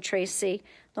 bravo, Tracy.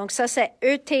 Donc, ça, c'est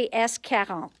ETS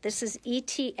 40. This is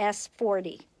ETS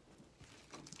 40.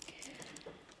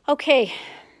 Okay,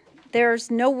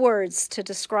 there's no words to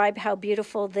describe how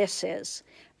beautiful this is.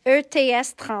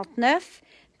 ETS 39,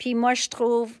 puis moi, je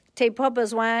trouve, tu n'as pas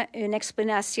besoin d'une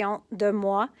explanation de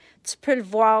moi. Tu peux le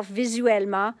voir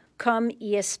visuellement comme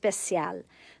il est spécial.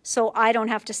 So I don't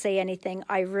have to say anything.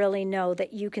 I really know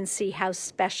that you can see how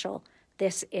special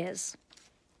this is.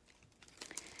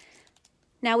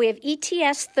 Now we have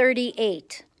ETS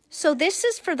 38. So this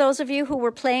is for those of you who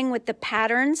were playing with the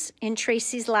patterns in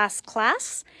Tracy's last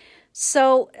class.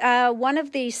 So one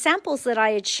of the samples that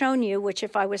I had shown you, which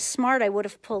if I was smart I would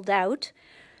have pulled out,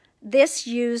 this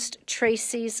used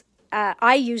Tracy's,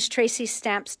 I used Tracy's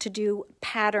stamps to do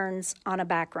patterns on a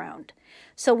background.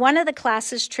 So one of the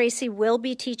classes Tracy will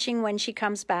be teaching when she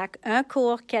comes back, un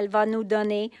cours qu'elle va nous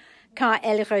donner quand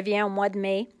elle revient au mois de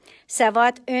mai, ça va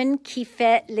être une qui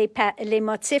fait les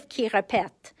motifs qui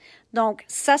répètent. Donc,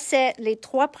 ça, c'est les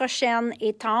 3 prochaines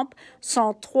étampes,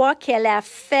 sont 3 qu'elle a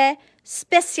fait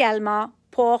spécialement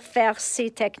pour faire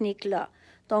ces techniques-là.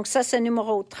 Donc, ça, c'est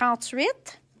numéro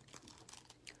 38,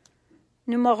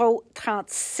 numéro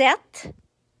 37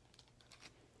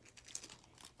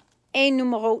 et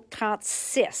numéro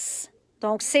 36.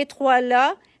 Donc, ces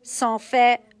 3-là sont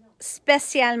faits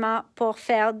spécialement pour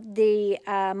faire des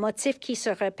motifs qui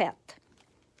se répètent.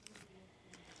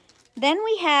 Then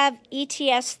we have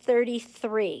ETS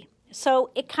 33. So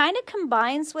it kind of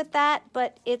combines with that,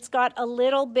 but it's got a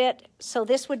little bit, so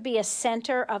this would be a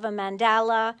center of a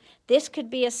mandala, this could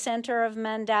be a center of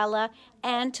mandala,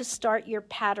 and to start your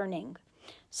patterning.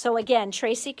 So again,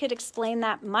 Tracy could explain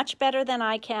that much better than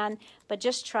I can, but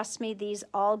just trust me, these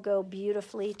all go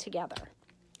beautifully together.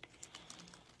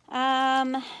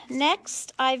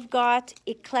 Next, I've got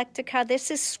Eclectica.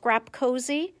 This is Scrap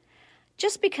Cozy.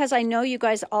 Just because I know you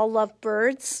guys all love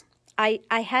birds, I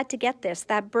had to get this.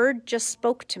 That bird just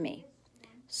spoke to me.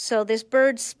 So this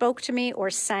bird spoke to me or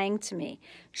sang to me.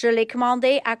 Je l'ai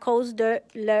commandé à cause de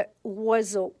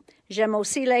l'oiseau. J'aime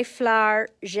aussi les fleurs.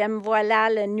 J'aime, voilà,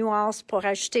 la nuance pour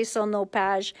ajouter sur nos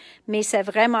pages. Mais c'est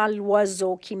vraiment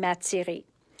l'oiseau qui m'a attiré.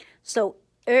 So,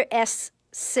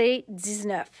 ESC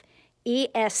 19.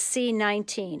 ESC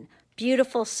 19.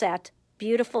 Beautiful set,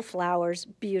 beautiful flowers,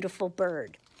 beautiful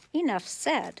bird. enough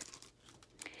said.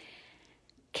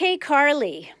 K.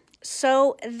 Carly.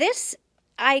 So this,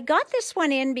 I got this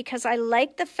one in because I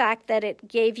like the fact that it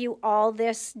gave you all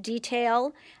this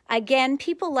detail. Again,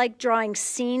 people like drawing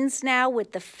scenes now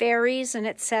with the fairies and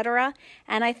etc.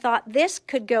 And I thought this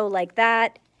could go like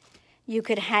that. You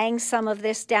could hang some of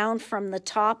this down from the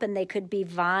top and they could be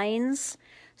vines.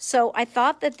 So I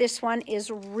thought that this one is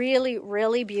really,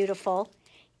 really beautiful.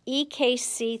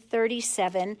 EKC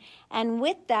 37. And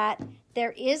with that,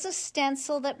 there is a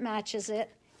stencil that matches it.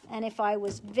 And if I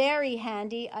was very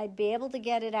handy, I'd be able to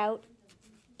get it out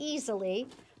easily.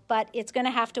 But it's going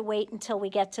to have to wait until we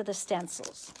get to the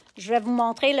stencils. Je vais vous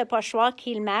montrer le pochoir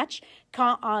qu'il match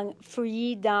quand on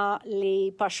fouille dans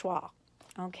les pochoirs.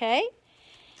 Okay?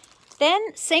 Then,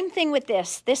 same thing with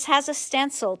this. This has a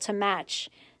stencil to match.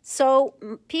 So,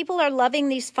 people are loving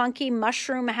these funky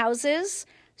mushroom houses.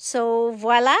 So,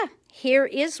 voila. Here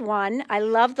is one. I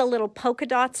love the little polka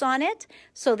dots on it.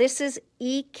 So, this is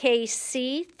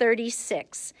EKC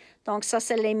 36. Donc, ça,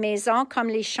 c'est les maisons comme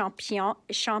les champignons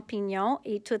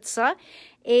et tout ça.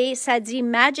 Et ça dit,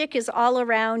 magic is all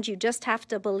around, you just have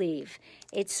to believe.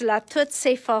 Et tu l'as tous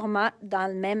ces formats dans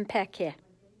le même paquet.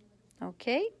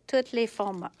 OK? Tous les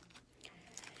formats.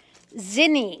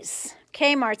 Zinnies.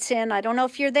 Okay, Martin, I don't know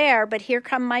if you're there, but here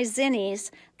come my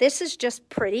zinnies. This is just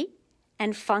pretty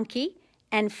and funky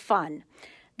and fun.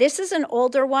 This is an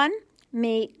older one,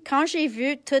 mais quand j'ai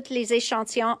vu tous les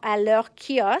échantillons à leur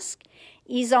kiosque,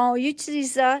 ils ont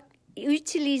utilisé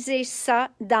ça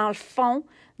dans le fond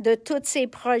de tous ces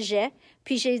projets.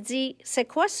 Puis j'ai dit, c'est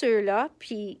quoi ceux-là?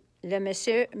 Puis le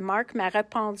monsieur Marc m'a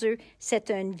répondu, c'est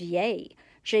une vieille.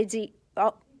 J'ai dit,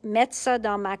 oh, mettre ça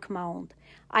dans ma commande.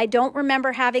 I don't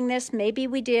remember having this. Maybe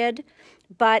we did.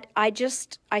 But I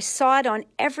saw it on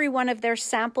every one of their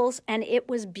samples, and it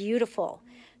was beautiful.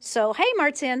 So, hey,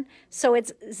 Martin. So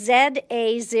it's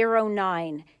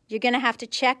ZA09. You're going to have to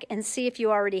check and see if you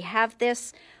already have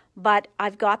this. But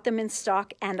I've got them in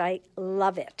stock, and I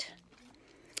love it.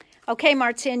 Okay,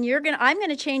 Martin, I'm going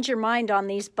to change your mind on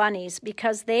these bunnies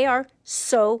because they are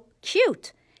so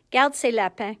cute. Regarde ces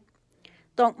lapins.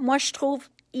 Donc, moi, je trouve,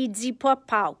 il dit pas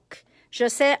Pâques. Je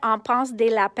sais, on pense des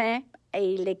lapins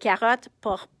et les carottes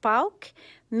pour Pâques,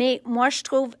 mais moi, je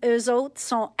trouve eux autres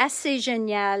sont assez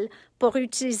géniales pour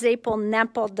utiliser pour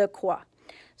n'importe quoi.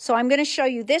 So I'm going to show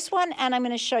you this one, and I'm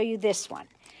going to show you this one.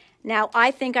 Now,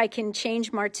 I think I can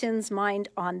change Martin's mind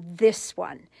on this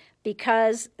one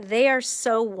because they are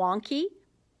so wonky.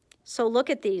 So look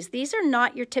at these. These are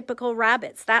not your typical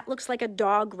rabbits. That looks like a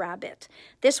dog rabbit.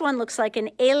 This one looks like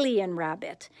an alien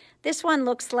rabbit. This one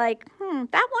looks like,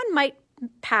 that one might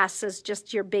pass as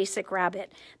just your basic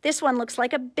rabbit. This one looks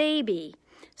like a baby.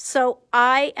 So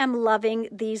I am loving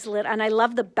these little, and I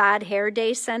love the bad hair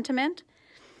day sentiment.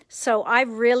 So I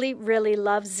really, really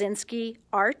love Zinsky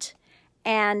art.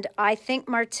 And I think,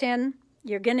 Martin,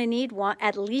 you're going to need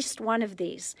at least one of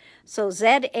these. So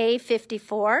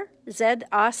ZA54,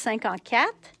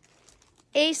 ZA54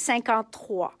 et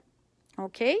 53.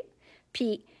 OK?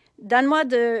 Puis, donne-moi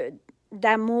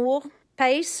d'amour,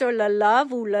 paye sur le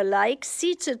love ou le like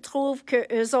si tu trouves que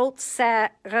eux autres, ça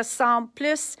ressemble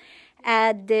plus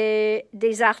à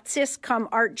des artistes comme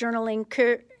Art Journaling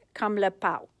que comme le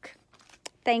Pauk.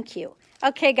 Thank you.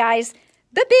 Okay, guys.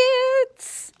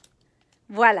 Babits!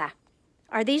 Voila.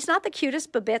 Are these not the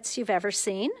cutest babits you've ever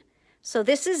seen? So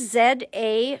this is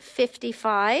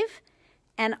ZA55,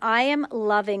 and I am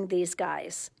loving these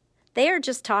guys. They are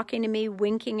just talking to me,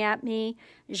 winking at me.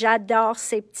 J'adore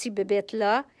ces petits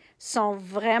babites-là. Sont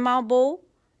vraiment beaux,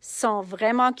 sont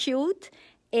vraiment cute,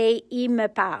 et ils me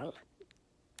parlent.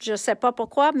 Je ne sais pas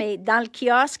pourquoi, mais dans le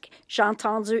kiosque, j'ai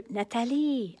entendu «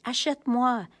 Nathalie,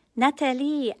 achète-moi!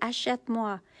 Nathalie,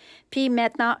 achète-moi! » Puis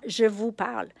maintenant, je vous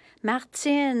parle.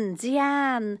 Martine,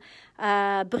 Diane,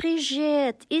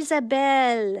 Brigitte,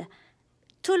 Isabelle,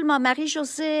 tout le monde,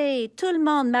 Marie-Josée, tout le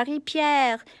monde,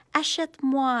 Marie-Pierre,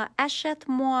 achète-moi,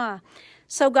 achète-moi.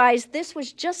 So guys, this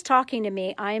was just talking to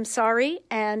me. I am sorry,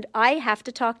 and I have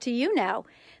to talk to you now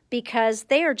because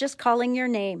they are just calling your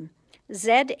name.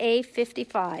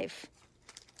 ZA55.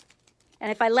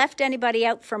 And if I left anybody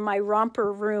out from my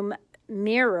romper room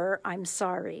mirror, I'm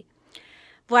sorry.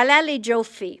 Voilà les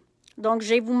Jofi. Donc, je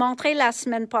vais vous montrer la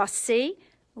semaine passée,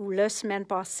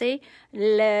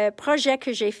 le projet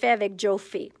que j'ai fait avec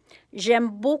Jofi. J'aime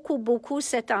beaucoup, beaucoup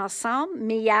cet ensemble,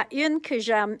 mais il y a une que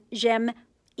j'aime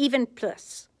even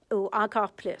plus, ou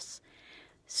encore plus.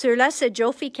 Ceux-là, c'est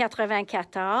Jofi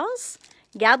 94.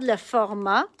 Regarde le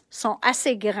format, sont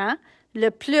assez grands. Le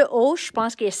plus haut, je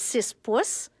pense qu'il est 6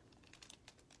 pouces.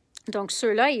 Donc,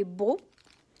 ceux-là, il est beau.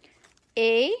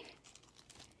 Et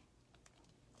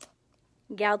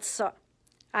Regarde ça.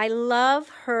 I love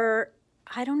her,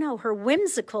 I don't know, her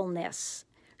whimsicalness.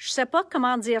 Je sais pas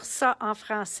comment dire ça en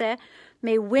français,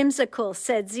 mais whimsical,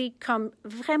 ça dit comme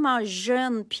vraiment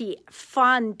jeune, puis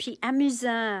fun, puis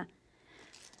amusant.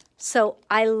 So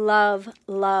I love,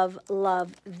 love,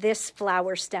 love this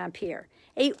flower stamp here.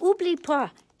 Et oublie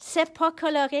pas, c'est pas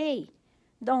coloré.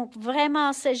 Donc,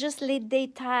 vraiment, c'est juste les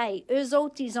détails. Eux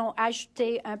autres, ils ont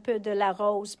ajouté un peu de la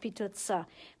rose puis tout ça.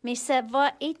 Mais ça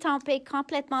va étamper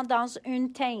complètement dans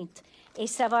une teinte. Et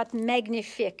ça va être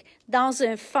magnifique dans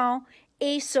un fond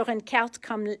et sur une carte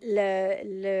comme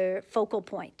le focal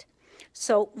point.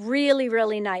 So, really,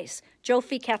 really nice.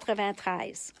 Jofi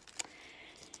 93.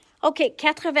 OK,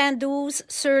 92,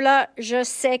 ceux-là, je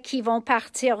sais qu'ils vont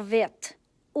partir vite.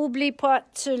 Oublie pas,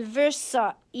 tu le veux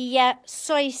ça. Il y a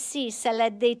ça ici, c'est le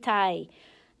détail.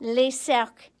 Les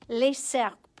cercles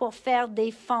pour faire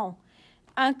des fonds.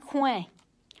 Un coin.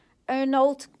 Un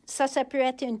autre, ça peut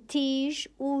être une tige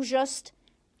ou juste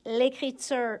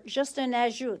l'écriture, juste un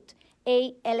ajout.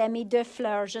 Et elle a mis 2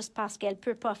 fleurs juste parce qu'elle ne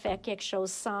peut pas faire quelque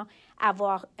chose sans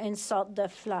avoir une sorte de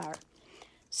fleur.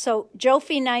 So,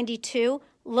 Jofi 92,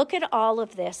 look at all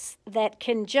of this that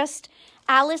can just,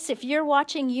 Alice, if you're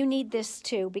watching, you need this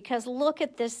too, because look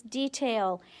at this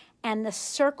detail and the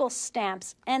circle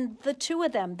stamps, and the two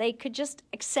of them, they could just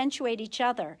accentuate each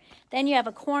other. Then you have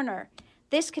a corner.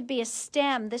 This could be a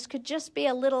stem. This could just be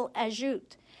a little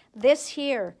ajout. This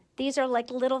here, these are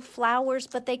like little flowers,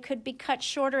 but they could be cut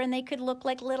shorter and they could look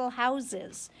like little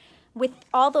houses. With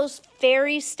all those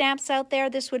fairy stamps out there,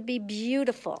 this would be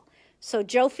beautiful. So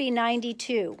Jofi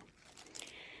 92.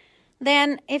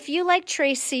 Then, if you like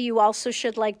Tracy, you also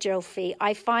should like Jofi.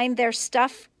 I find their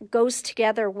stuff goes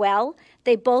together well.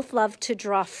 They both love to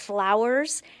draw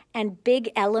flowers and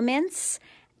big elements.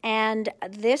 And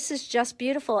this is just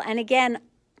beautiful. And again,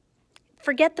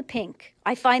 forget the pink.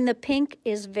 I find the pink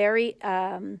is very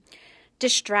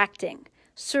distracting.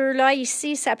 Ceux-là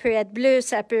ici, ça peut être bleu,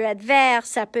 ça peut être vert,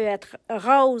 ça peut être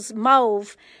rose,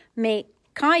 mauve. Mais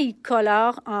quand ils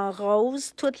colorent en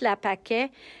rose tout le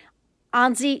paquet, on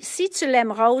dit, si tu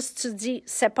l'aimes rose, tu dis,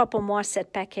 c'est pas pour moi, ce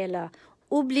paquet-là.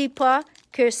 Oublie pas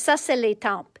que ça, c'est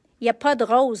l'étampe. Il n'y a pas de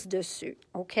rose dessus,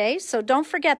 okay? So don't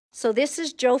forget. So this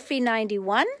is Jofi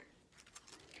 91.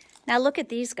 Now look at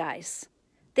these guys.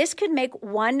 This could make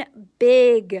one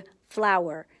big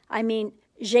flower. I mean,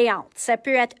 géante. Ça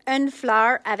peut être une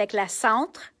fleur avec la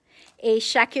centre et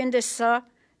chacune de ça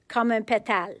comme un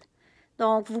pétale.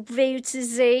 Donc, vous pouvez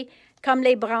utiliser comme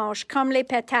les branches, comme les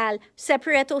pétales. Ça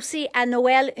peut être aussi à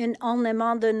Noël, un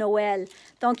ornement de Noël.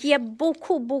 Donc, il y a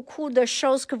beaucoup, beaucoup de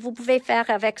choses que vous pouvez faire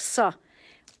avec ça.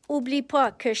 N'oublie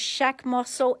pas que chaque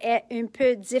morceau est un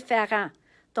peu différent.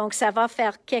 Donc, ça va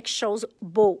faire quelque chose de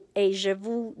beau. Et je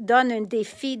vous donne un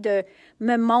défi de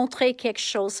me montrer quelque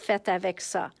chose fait avec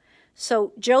ça.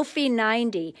 So, Jofi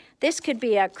 90. This could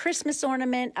be a Christmas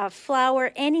ornament, a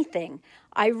flower, anything.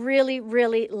 I really,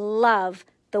 really love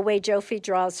the way Jofi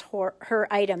draws her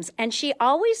items. And she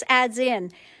always adds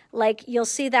in, like, you'll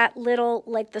see that little,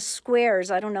 like the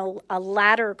squares, I don't know, a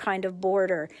ladder kind of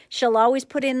border. She'll always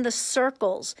put in the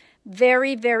circles.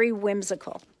 Very, very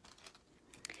whimsical.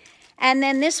 And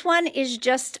then this one is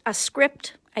just a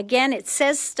script. Again, it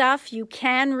says stuff. You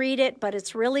can read it, but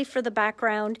it's really for the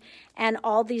background and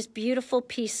all these beautiful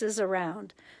pieces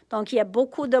around. Donc, il y a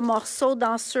beaucoup de morceaux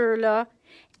dans ceux-là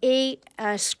et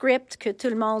un script que tout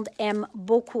le monde aime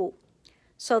beaucoup.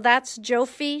 So that's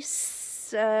Jofi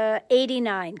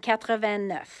 89,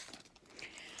 89.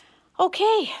 OK.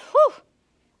 Whew.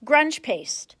 Grunge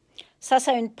paste. Ça,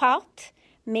 c'est une pâte,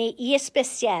 mais il est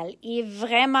spécial. Il est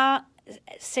vraiment,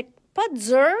 c'est pas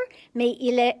dur, mais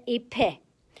il est épais.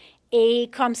 Et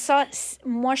comme ça,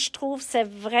 moi, je trouve c'est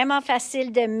vraiment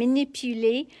facile de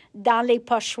manipuler dans les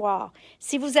pochoirs.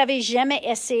 Si vous avez jamais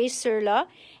essayé ceux-là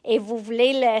et vous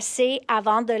voulez l'essayer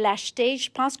avant de l'acheter, je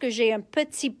pense que j'ai un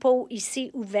petit pot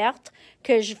ici ouvert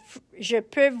que je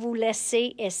peux vous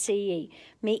laisser essayer.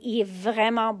 Mais il est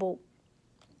vraiment beau.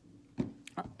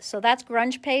 So that's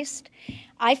grunge paste.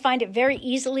 I find it very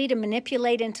easily to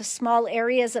manipulate into small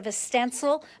areas of a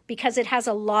stencil because it has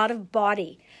a lot of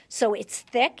body. So it's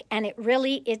thick and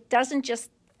it doesn't just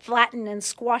flatten and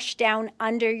squash down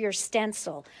under your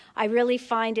stencil. I really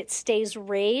find it stays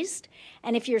raised.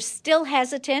 And if you're still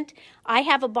hesitant, I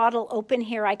have a bottle open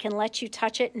here. I can let you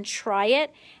touch it and try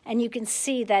it. And you can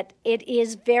see that it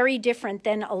is very different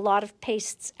than a lot of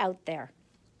pastes out there.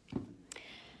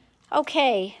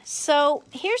 Okay, so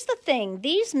here's the thing.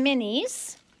 These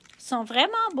minis sont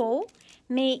vraiment beaux,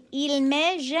 mais il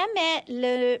met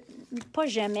jamais pas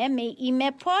jamais, mais il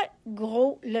met pas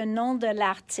gros le nom de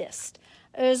l'artiste.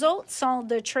 Eux autres sont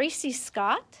de Tracy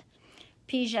Scott,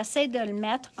 Puis j'essaie de le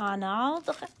mettre en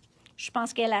ordre. Je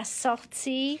pense qu'elle a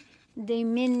sorti des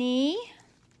mini.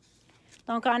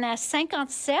 Donc, on a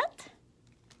 57,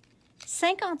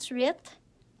 58,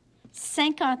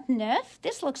 59.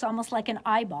 This looks almost like an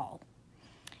eyeball.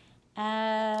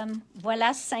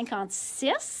 Voilà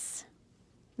 56.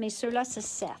 Mais ceux-là, c'est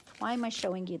Seth. Why am I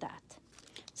showing you that?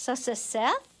 Ça, c'est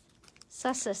Seth.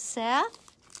 Ça, c'est Seth.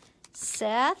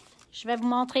 Seth. Je vais vous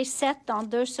montrer Seth dans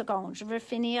 2 secondes. Je veux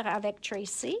finir avec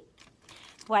Tracy.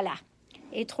 Voilà.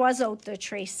 Et 3 autres de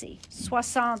Tracy.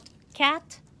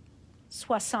 64,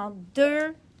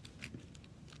 62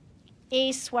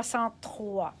 et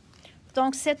 63.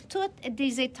 Donc, c'est toutes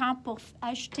des étampes pour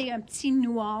ajouter un petit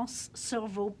nuance sur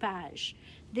vos pages.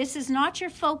 This is not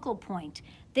your focal point.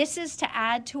 This is to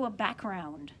add to a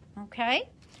background, okay?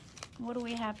 What do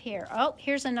we have here? Oh,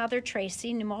 here's another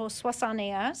Tracy, numéro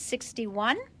 61,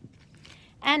 61,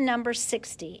 and number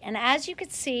 60. And as you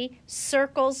can see,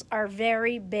 circles are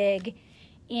very big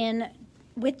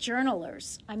with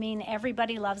journalers. I mean,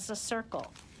 everybody loves a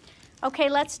circle. Okay,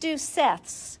 let's do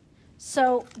Seth's.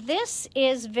 So this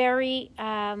is very,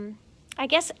 I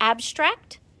guess,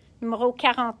 abstract. Numéro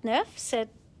 49, c'est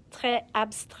très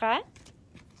abstrait.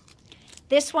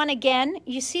 This one again,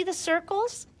 you see the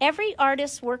circles? Every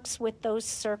artist works with those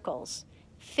circles.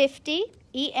 50,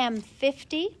 EM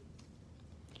 50,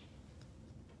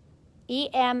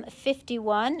 EM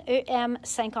 51, EM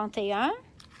 51.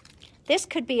 This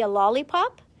could be a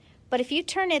lollipop, but if you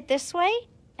turn it this way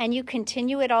and you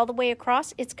continue it all the way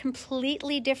across, it's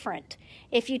completely different.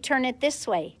 If you turn it this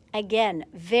way, again,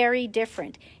 very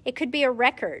different. It could be a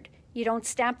record. You don't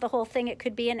stamp the whole thing, it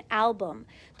could be an album.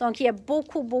 Donc, il y a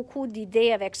beaucoup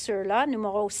d'idées avec ceux-là.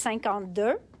 Numéro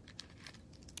 52.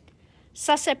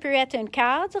 Ça peut être un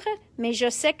cadre, mais je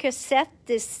sais que Seth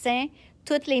dessine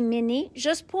toutes les mini,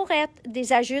 juste pour être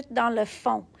des ajouts dans le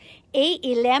fond. Et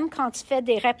il aime quand tu fais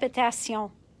des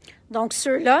répétitions. Donc,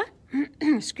 ceux-là,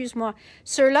 excuse-moi,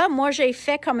 ceux-là, moi, j'ai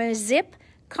fait comme un zip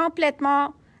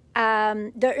complètement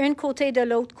d'un côté de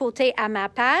l'autre côté à ma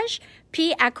page.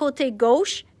 Puis, à côté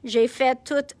gauche, j'ai fait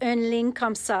toute une ligne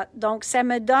comme ça. Donc, ça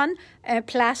me donne une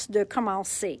place de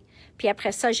commencer. Puis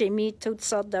après ça, j'ai mis toutes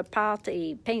sortes de pâtes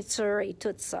et peintures et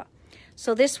tout ça.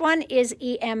 So this one is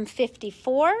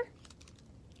EM54,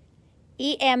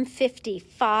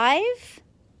 EM55,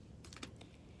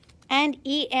 and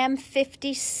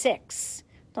EM56.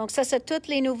 Donc, ça, c'est tous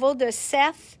les nouveaux de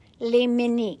Seth, les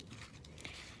mini.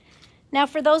 Now,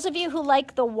 for those of you who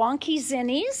like the wonky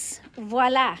zinnies,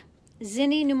 voilà.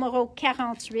 Zinni numéro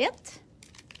 48,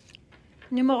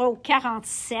 numéro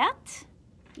 47,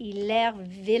 il a l'air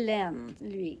vilain,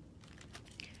 lui.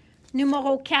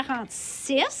 Numéro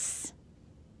 46,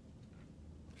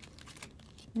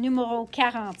 numéro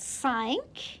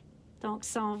 45, donc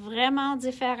sont vraiment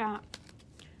différents.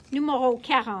 Numéro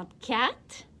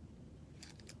 44,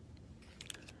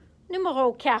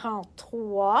 numéro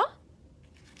 43,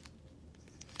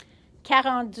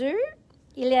 42,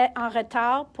 il est en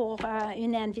retard pour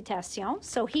une invitation.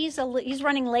 So he's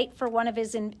running late for one of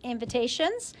his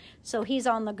invitations. So he's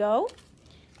on the go.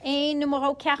 Et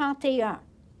numéro 41.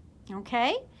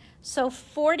 Okay? So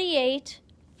 48,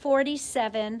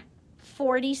 47,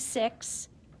 46,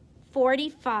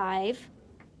 45,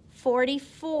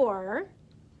 44,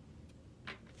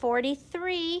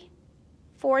 43,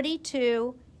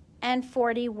 42, and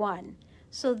 41.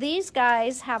 So these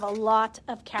guys have a lot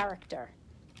of character.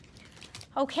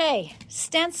 Okay,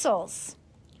 stencils.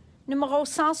 Numéro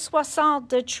 160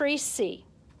 de Tracy.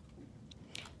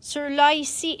 Celui-là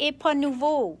ici n'est pas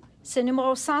nouveau. C'est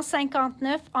numéro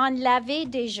 159, on l'avait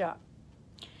déjà.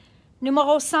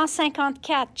 Numéro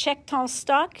 154, check ton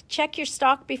stock. Check your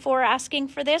stock before asking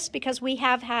for this because we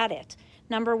have had it.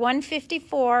 Number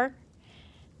 154,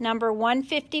 number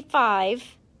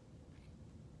 155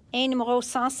 et numéro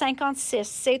 156.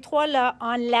 Ces trois-là,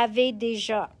 on l'avait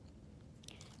déjà.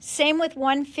 Same with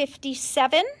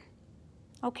 157,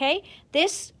 okay?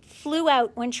 This flew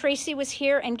out when Tracy was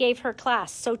here and gave her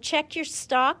class. So check your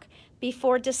stock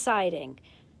before deciding.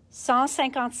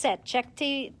 157, check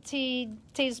tes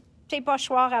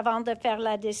pochoirs avant de faire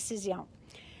la décision.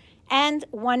 And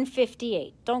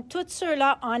 158. Donc, tous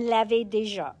ceux-là, on l'avait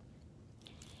déjà.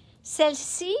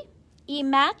 Celle-ci, il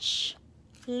match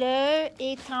le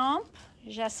étampe.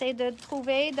 J'essaie de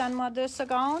trouver. Donne-moi 2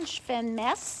 secondes. Je fais une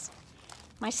messe.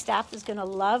 My staff is going to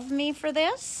love me for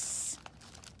this.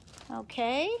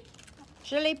 Okay.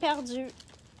 Je l'ai perdu.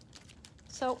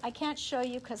 So, I can't show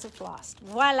you because it's lost.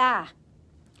 Voilà.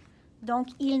 Donc,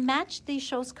 il match des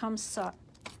choses comme ça.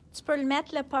 Tu peux le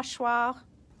mettre le pochoir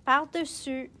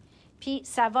par-dessus, puis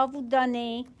ça va vous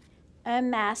donner un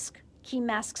masque qui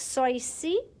masque ça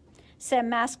ici. C'est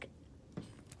masque,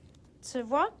 tu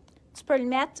vois, tu peux le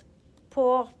mettre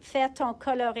pour faire ton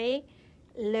coloré,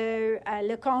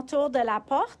 le contour de la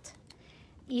porte.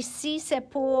 Ici, c'est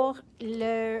pour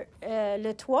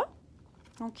le toit,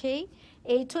 OK?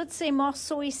 Et tous ces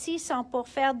morceaux ici sont pour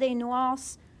faire des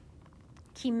nuances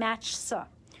qui matchent ça.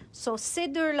 So, ces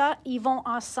deux-là, ils vont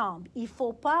ensemble. Il ne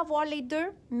faut pas avoir les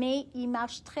deux, mais ils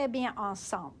marchent très bien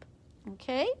ensemble.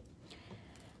 OK?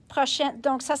 Prochain,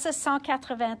 donc, ça, c'est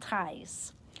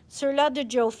 193. Ceux-là de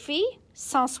Jofi,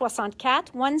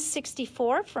 164.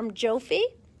 164 from Jofi.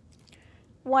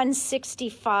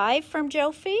 165 from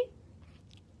Jofi.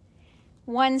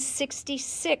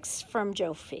 166 from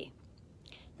Jofi.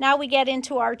 Now we get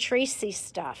into our Tracy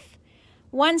stuff.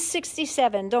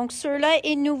 167, donc ceux-là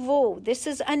est nouveau. This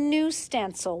is a new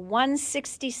stencil,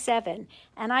 167.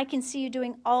 And I can see you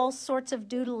doing all sorts of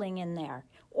doodling in there.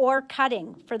 Or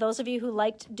cutting, for those of you who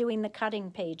liked doing the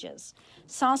cutting pages.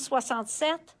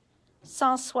 167,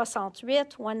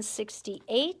 168,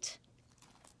 168,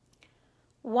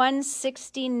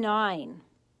 169.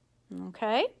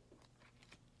 Okay?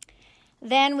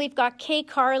 Then we've got K.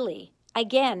 Carly.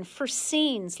 Again, for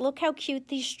scenes, look how cute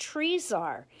these trees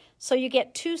are. So you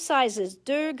get two sizes,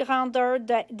 deux grandeurs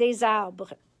des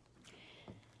arbres.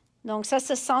 Donc ça,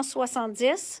 c'est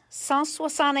 170,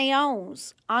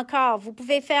 171. Encore, vous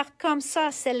pouvez faire comme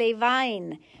ça, c'est les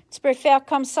vines. Tu peux faire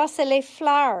comme ça, c'est les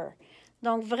fleurs.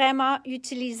 Donc vraiment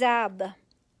utilisable.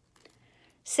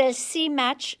 Celle-ci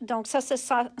match, donc ça c'est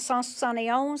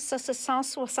 171, ça c'est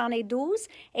 172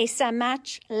 et ça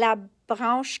match la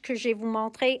branche que je vais vous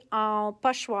montrer en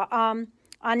pochoir,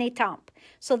 en étampe.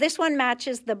 So this one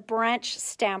matches the branch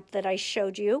stamp that I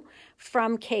showed you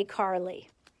from K. Carly.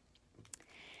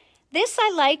 This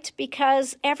I liked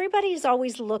because everybody's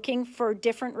always looking for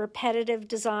different repetitive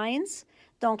designs.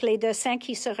 Donc les dessins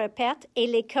qui se répètent et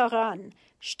les couronnes.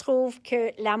 Je trouve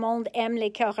que la monde aime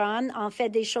les couronnes, en fait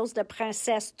des choses de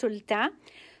princesse tout le temps.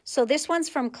 So this one's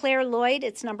from Claire Lloyd.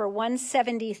 It's number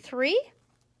 173.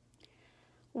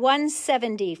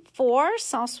 174,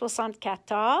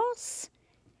 174,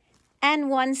 and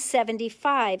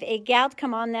 175. Et garde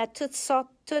comme on a toutes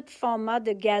sortes, tout format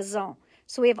de gazon.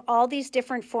 So we have all these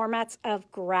different formats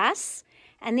of grass,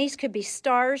 and these could be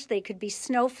stars, they could be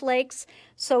snowflakes.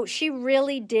 So she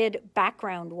really did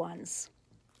background ones.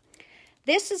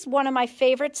 This is one of my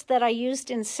favorites that I used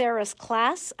in Sarah's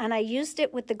class, and I used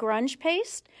it with the grunge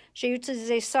paste. J'ai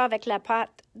utilisé ça avec la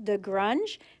pâte de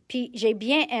grunge, puis j'ai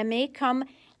bien aimé comme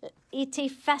était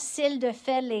facile de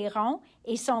faire les ronds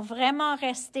et sont vraiment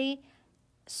restés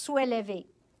soulevés.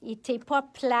 Il n'était pas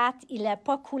plate, il n'a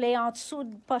pas coulé en dessous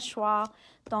du pochoir,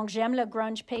 donc j'aime le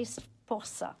grunge paste pour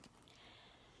ça.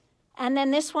 And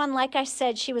then this one, like I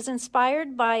said, she was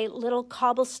inspired by little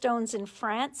cobblestones in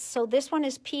France. So this one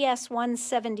is PS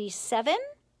 177,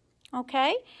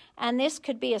 okay? And this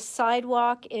could be a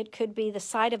sidewalk. It could be the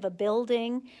side of a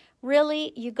building.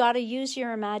 Really, you got to use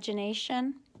your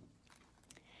imagination.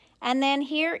 And then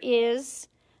here is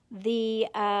the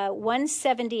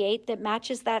 178 that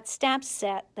matches that stamp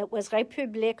set that was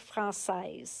République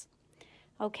Française.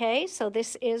 Okay, so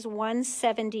this is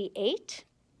 178.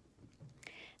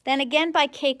 Then again by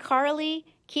K. Carly,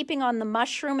 keeping on the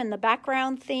mushroom and the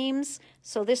background themes.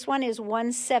 So this one is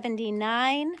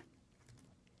 179.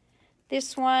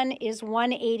 This one is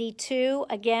 182,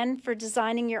 again for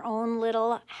designing your own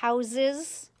little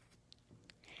houses.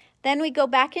 Then we go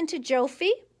back into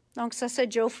Jofi. Donc ça c'est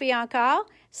Jofi encore.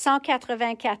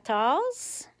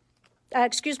 194.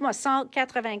 Excuse-moi,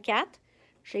 184.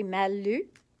 J'ai mal lu.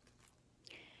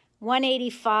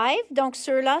 185. Donc,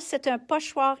 ceux-là, c'est un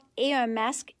pochoir et un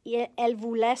masque. Et elle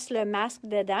vous laisse le masque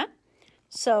dedans.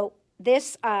 So,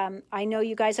 this, I know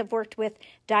you guys have worked with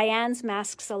Diane's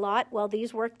masks a lot. Well,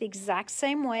 these work the exact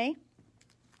same way.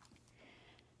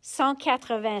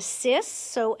 186.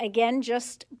 So, again,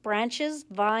 just branches,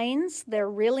 vines. They're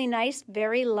really nice,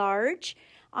 very large.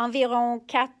 Environ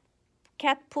 4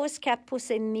 pouces, 4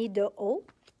 pouces et demi de haut.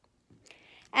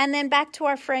 And then back to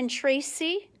our friend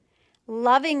Tracy.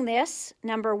 Loving this.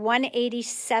 Number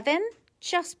 187.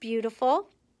 Just beautiful.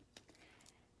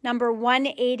 Number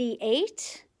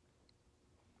 188.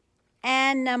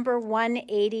 And number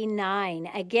 189.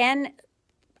 Again,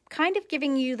 kind of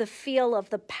giving you the feel of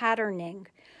the patterning.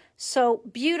 So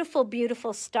beautiful,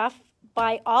 beautiful stuff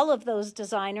by all of those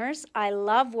designers. I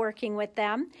love working with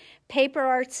them. Paper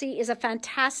Artsy is a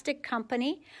fantastic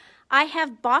company. I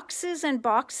have boxes and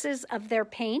boxes of their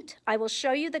paint. I will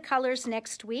show you the colors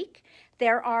next week.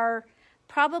 There are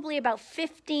probably about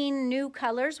 15 new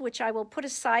colors, which I will put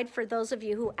aside for those of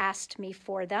you who asked me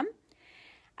for them.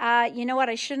 You know what?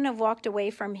 I shouldn't have walked away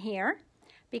from here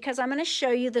because I'm going to show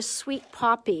you the Sweet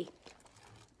Poppy.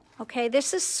 Okay,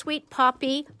 this is Sweet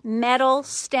Poppy metal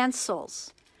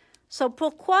stencils. So,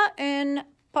 pourquoi une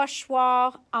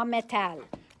pochoir en métal?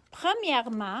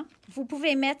 Premièrement, vous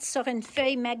pouvez mettre sur une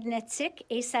feuille magnétique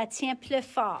et ça tient plus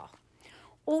fort.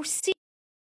 Aussi,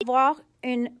 avoir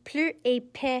un plus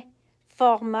épais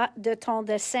format de ton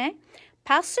dessin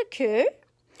parce que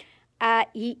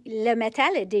le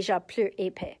métal est déjà plus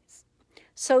épais.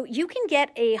 So you can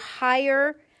get a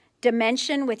higher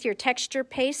dimension with your texture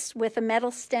paste with a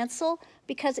metal stencil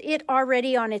because it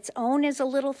already on its own is a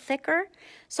little thicker.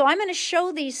 So I'm going to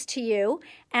show these to you,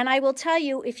 and I will tell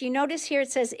you, if you notice here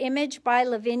it says Image by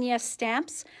Lavinia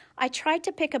Stamps. I tried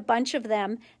to pick a bunch of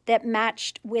them that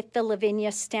matched with the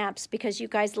Lavinia stamps because you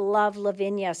guys love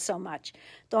Lavinia so much.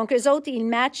 Donc, eux autres, ils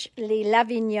matchent les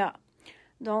Lavinia.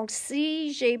 Donc,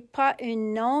 si j'ai pas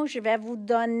un nom, je vais vous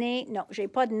donner... Non, j'ai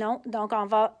pas de nom, donc on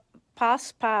va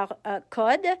passer par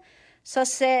code. Ça,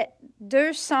 c'est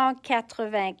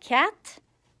 284,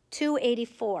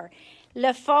 284.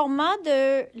 Le format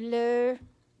de le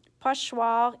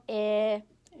pochoir est,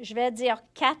 je vais dire,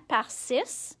 4 par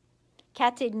 6,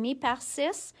 4,5 par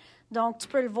 6. Donc, tu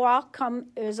peux le voir comme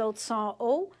eux autres sont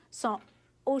hauts, sont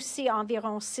aussi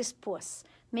environ 6 pouces.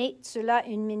 Mais tu as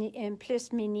une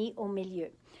plus mini au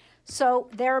milieu. So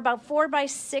they're about 4 by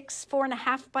 6,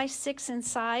 4.5 by 6 in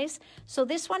size. So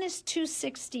this one is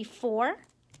 264.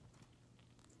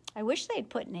 I wish they'd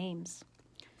put names.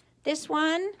 This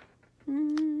one,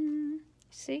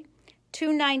 see,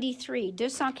 293,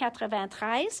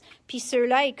 293. Puis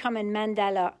ceux-là est comme une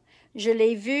mandala. Je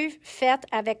l'ai vu faite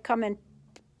avec comme une,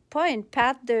 pas une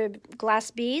pâte de glass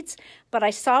beads, but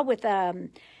I saw with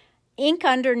ink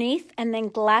underneath and then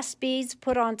glass beads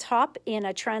put on top in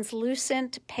a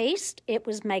translucent paste. It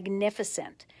was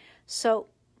magnificent. So,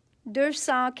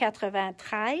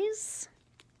 293.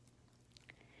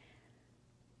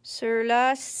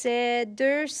 Ceux-là, c'est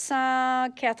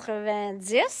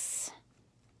 290.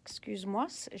 Excuse-moi,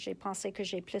 j'ai pensé que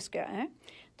j'ai plus que un.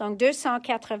 Donc,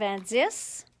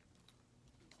 290.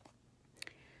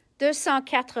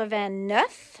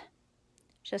 289.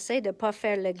 J'essaie de ne pas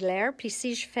faire le glare. Puis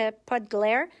si je ne fais pas de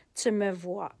glare, tu me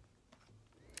vois.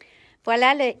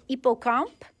 Voilà le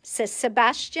hippocampe. C'est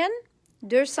Sébastien.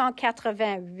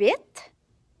 288.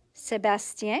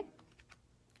 Sébastien.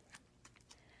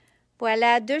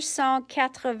 Voilà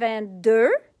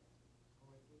 282.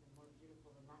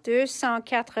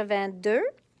 282.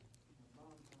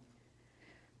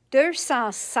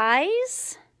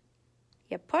 216.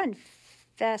 Il n'y a pas une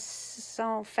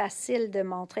façon facile de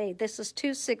montrer. This is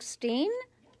 216.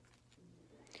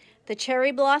 The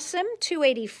cherry blossom,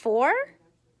 284.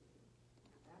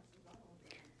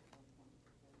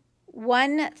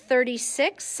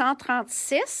 136,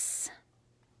 136.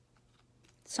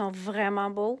 Ils sont vraiment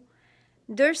beaux.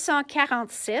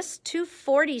 246,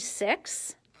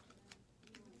 246.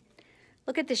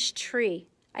 Look at this tree.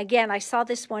 Again, I saw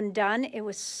this one done. It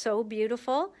was so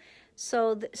beautiful.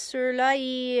 So, ceux-là,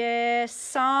 il est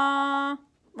 100.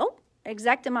 Oh,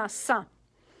 exactement 100.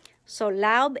 So,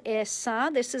 l'arbre est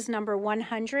 100. This is number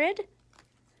 100.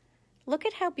 Look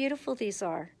at how beautiful these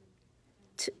are.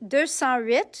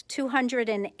 208,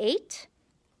 208.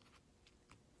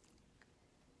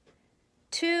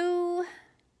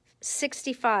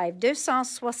 265,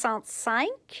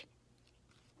 265.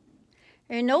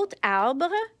 Un autre arbre.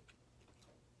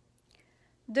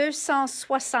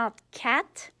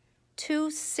 264.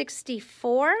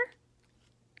 264.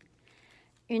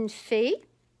 Une fille.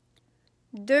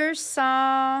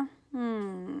 200.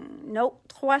 Non,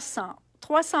 300.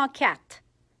 304.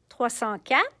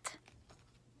 304.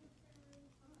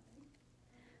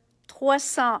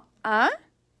 301.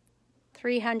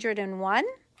 301.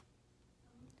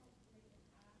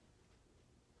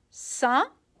 100.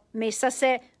 Mais ça,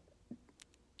 c'est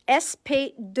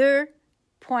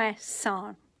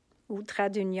SP2.100. Ou trait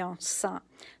d'union 100.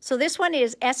 So this one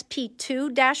is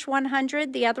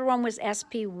SP2-100. The other one was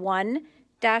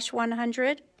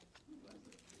SP1-100.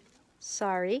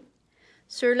 Sorry.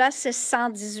 Ceux-là, c'est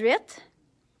 118.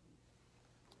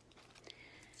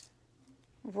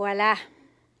 Voilà.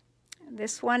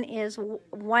 This one is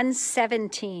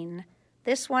 117.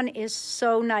 This one is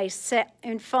so nice. C'est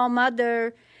un format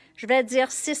de, je vais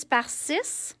dire, 6 par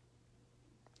 6.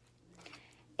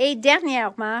 Et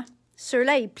dernièrement,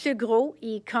 ceux-là est plus gros,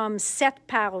 il est comme 7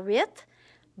 par 8,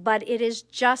 but it is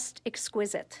just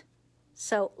exquisite.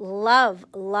 So love,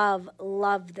 love,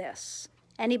 love this.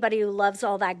 Anybody who loves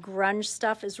all that grunge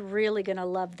stuff is really going to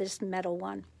love this metal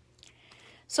one.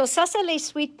 So ça, c'est les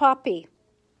Sweet Poppy.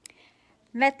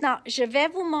 Maintenant, je vais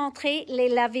vous montrer les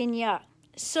lavinias.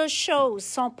 Ces choses ne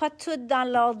sont pas toutes dans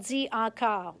l'ordi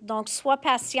encore. Donc, sois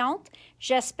patiente.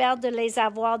 J'espère de les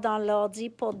avoir dans l'ordi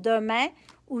pour demain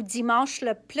ou dimanche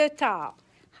le plus tard.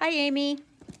 Hi, Amy.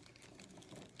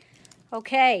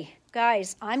 Okay,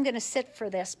 guys, I'm going to sit for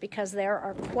this because there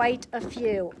are quite a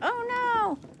few. Oh,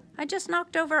 no. I just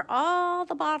knocked over all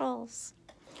the bottles.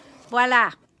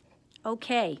 Voilà.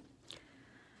 Okay.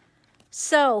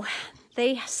 So,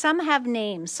 some have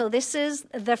names. So this is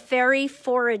the fairy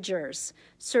foragers.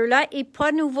 Ceux-là est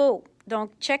pas nouveau.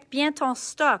 Donc, check bien ton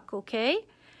stock, okay?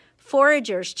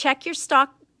 Foragers, check your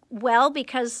stock well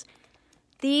because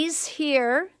these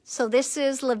here, so this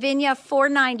is Lavinia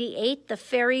 498, the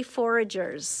fairy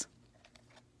foragers.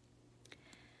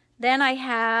 Then I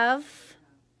have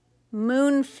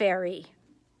moon fairy.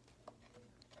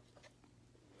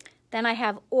 Then I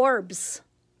have orbs.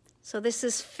 So this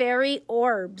is fairy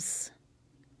orbs.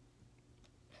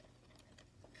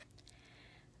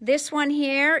 This one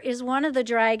here is one of the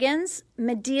dragons,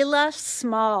 Medulla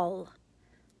small.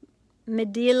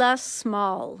 Medulla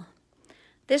small.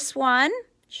 This one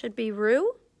should be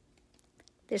Rue.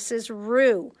 This is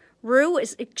Rue. Rue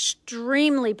is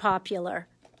extremely popular.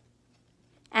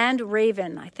 And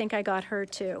Raven, I think I got her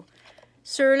too.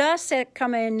 Ceux-là, c'est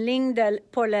comme une ligne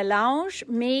pour le linge,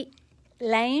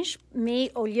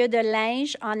 mais au lieu de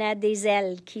linge, on a des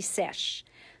ailes qui sèchent.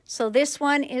 So this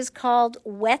one is called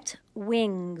wet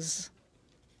wings.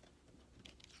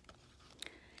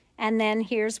 And then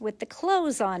here's with the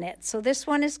clothes on it. So this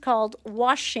one is called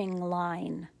washing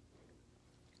line.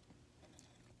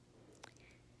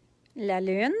 La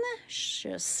lune,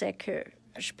 je sais que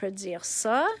je peux dire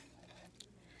ça.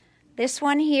 This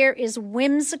one here is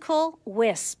whimsical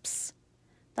wisps.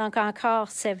 Donc encore,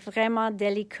 c'est vraiment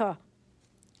délicat.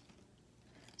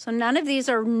 So none of these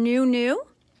are new,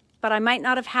 but I might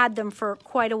not have had them for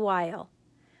quite a while.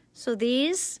 So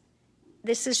this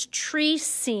is tree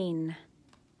scene.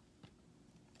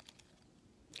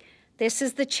 This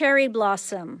is the cherry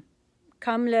blossom,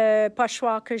 comme le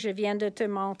pochoir que je viens de te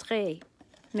montrer,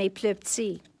 mais plus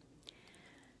petit.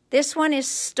 This one is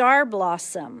star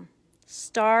blossom.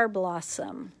 Star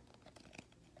blossom.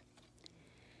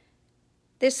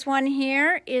 This one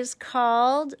here is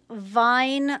called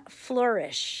vine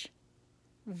flourish.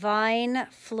 Vine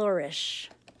flourish.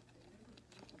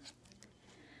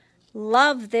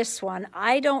 Love this one.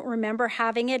 I don't remember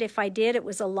having it. If I did, it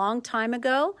was a long time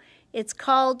ago. It's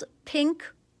called pink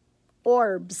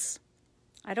orbs.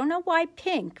 I don't know why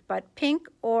pink, but pink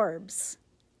orbs.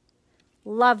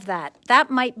 Love that. That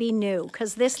might be new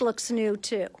because this looks new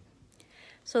too.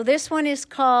 So this one is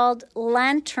called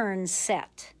lantern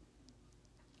set.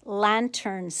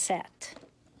 Lantern set.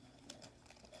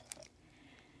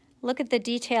 Look at the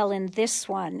detail in this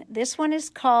one. This one is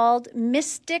called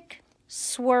Mystic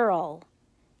Swirl.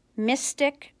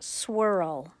 Mystic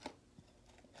Swirl.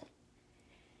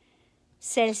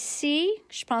 Celle-ci,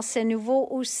 je pense c'est nouveau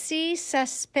aussi, ça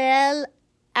s'appelle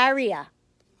Aria.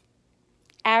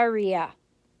 Aria.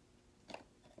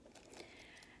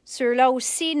 Ceux-là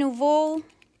aussi nouveau,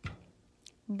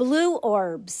 Blue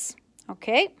Orbs. OK?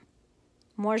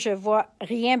 Moi, je vois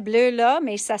rien bleu là,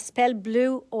 mais ça s'appelle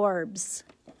Blue Orbs.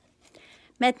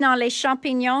 Maintenant, les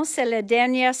champignons, c'est la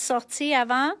dernière sortie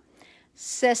avant.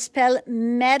 Ça s'appelle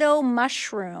Meadow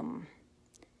Mushroom.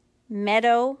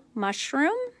 Meadow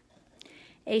Mushroom.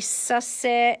 Et ça,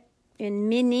 c'est une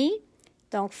mini.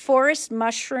 Donc, Forest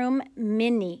Mushroom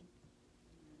Mini.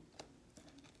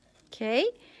 OK?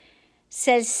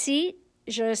 Celle-ci,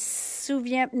 je me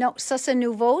souviens... Non, ça, c'est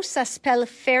nouveau. Ça s'appelle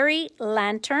Fairy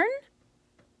Lantern.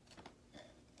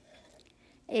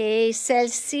 Et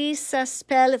celle-ci, ça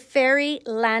s'appelle Fairy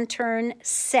Lantern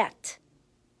Set.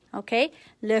 OK?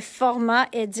 Le format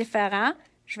est différent.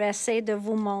 Je vais essayer de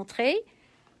vous montrer.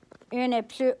 Une est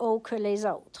plus haut que les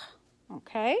autres.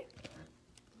 OK?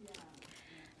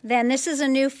 Then this is a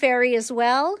new fairy as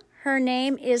well. Her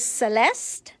name is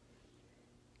Celeste.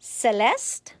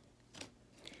 Celeste.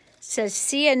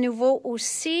 Celle-ci est nouveau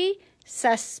aussi.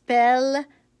 Ça s'appelle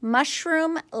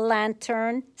Mushroom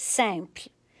Lantern Simple.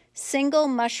 Single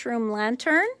Mushroom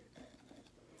Lantern.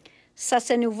 Ça,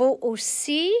 c'est nouveau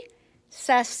aussi.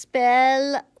 Ça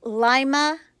s'appelle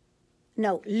Luna.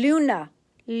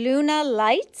 Luna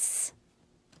Lights.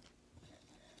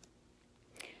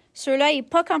 Celui-là n'est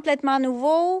pas complètement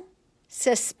nouveau.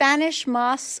 C'est Spanish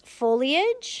Moss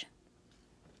Foliage.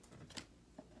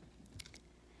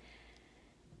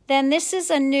 Then this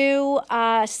is a new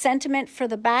sentiment for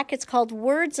the back. It's called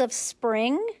Words of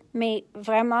Spring. Mais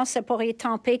vraiment, c'est pour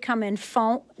étamper comme un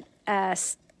fond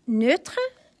neutre.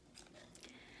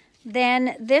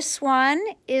 Then this one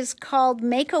is called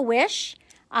Make-A-Wish.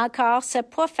 Encore, c'est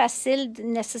pas facile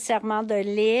nécessairement de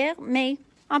lire, mais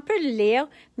on peut le lire,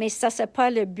 mais ça, c'est pas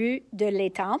le but de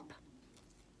l'étampe.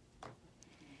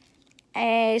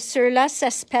 Et ceux-là, ça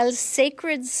s'appelle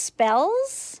Sacred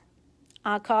Spells.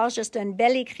 Encore, juste une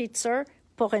belle écriture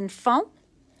pour une fond.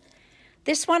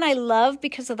 This one I love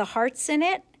because of the hearts in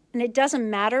it, and it doesn't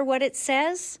matter what it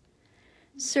says.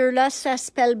 Ceux-là, ça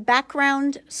s'appelle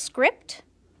Background Script.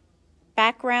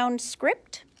 Background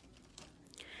Script.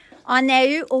 On a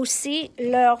eu aussi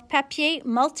leur papier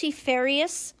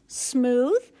Multifarious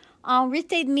Smooth en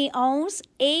 8,5 11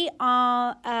 et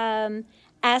en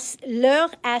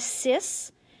leur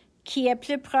A6 qui est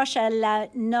plus proche à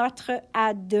notre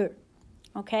A2.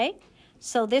 Okay?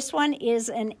 So this one is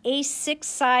an A6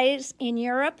 size in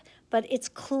Europe, but it's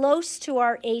close to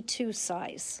our A2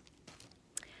 size.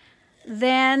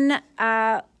 Then,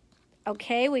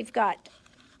 okay, we've got,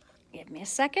 give me a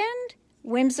second,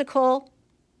 Whimsical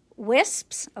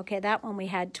Wisps. Okay, that one we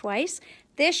had twice.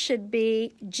 This should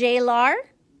be Jlar.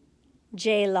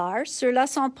 Ceux-là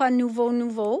sont pas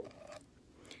nouveaux.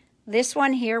 This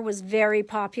one here was very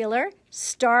popular.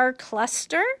 Star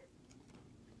Cluster.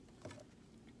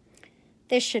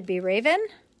 This should be Raven.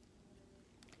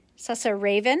 Ça, c'est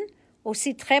Raven.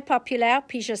 Aussi très populaire,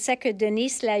 puis je sais que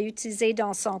Denise l'a utilisé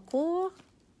dans son cours.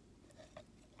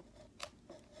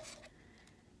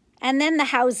 And then the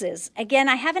houses. Again,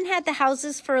 I haven't had the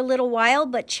houses for a little while,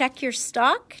 but check your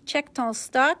stock. Check ton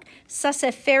stock. Ça,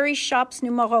 c'est Fairy Shops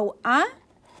numéro 1.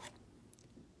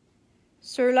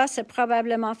 Ceux-là, c'est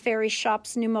probablement Fairy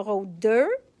Shops numéro 2.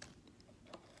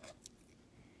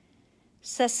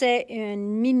 Ça, c'est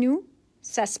une minou.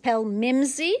 Ça s'appelle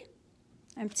Mimsy.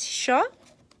 Un petit chat.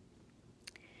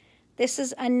 This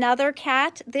is another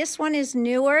cat. This one is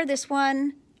newer. This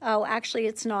one, oh, actually,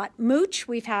 it's not. Mooch,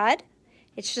 we've had.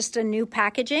 It's just a new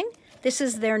packaging. This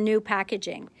is their new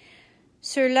packaging.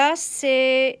 Ceux-là,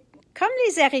 c'est comme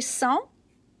les hérissons.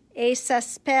 Et ça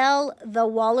s'appelle the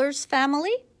Waller's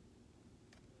family.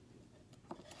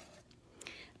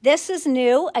 This is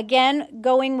new. Again,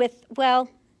 going with, well,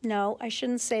 no, I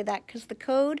shouldn't say that because the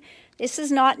code, this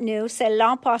is not new. C'est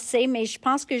l'an passé, mais je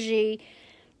pense que j'ai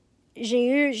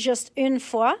eu juste une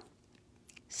fois.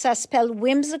 Ça s'appelle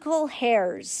Whimsical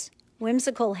Hairs.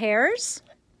 Whimsical Hairs.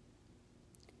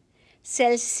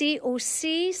 Celle-ci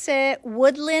aussi, c'est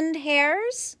Woodland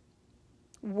Hairs.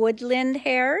 Woodland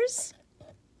Hairs.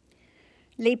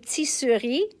 Les petits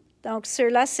souris. Donc,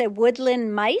 ceux-là, c'est Woodland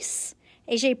Mice.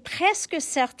 Et j'ai presque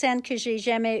certaine que j'ai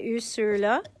jamais eu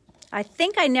ceux-là. I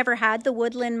think I never had the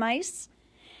Woodland Mice.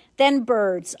 Then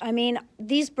birds. I mean,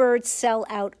 these birds sell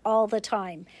out all the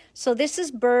time. So this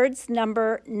is birds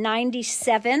number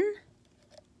 97.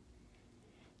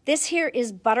 This here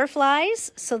is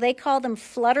butterflies. So they call them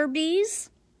flutterbees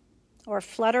or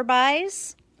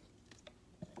flutterbies.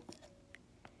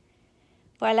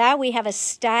 Voila, we have a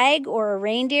stag or a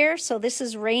reindeer. So this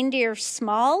is reindeer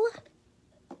small.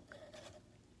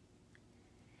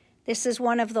 This is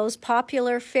one of those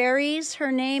popular fairies.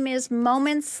 Her name is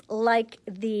Moments Like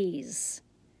These.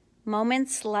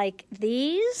 Moments Like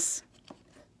These.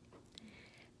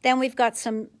 Then we've got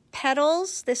some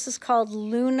petals. This is called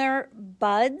Lunar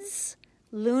Buds.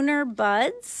 Lunar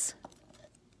Buds.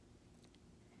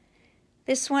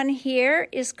 This one here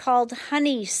is called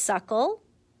Honeysuckle.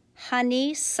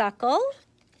 Honeysuckle.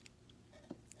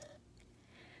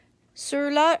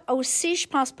 Ceux-là aussi, je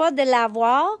pense pas de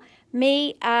l'avoir.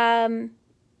 Mais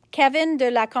Kevin de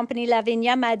la compagnie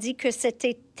Lavinia m'a dit que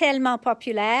c'était tellement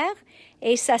populaire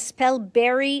et ça s'appelle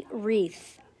Berry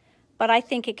Wreath. But I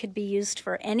think it could be used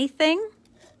for anything.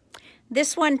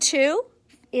 This one too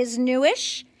is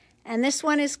newish, and this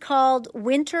one is called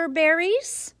Winter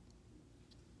Berries.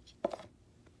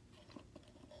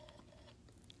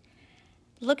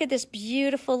 Look at this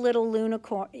beautiful little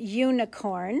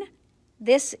unicorn.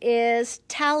 This is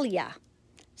Talia.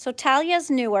 So Talia's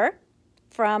newer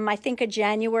from, I think, a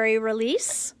January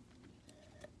release.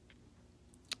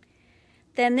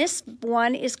 Then this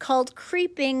one is called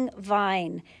Creeping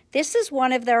Vine. This is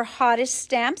one of their hottest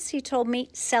stamps. He told me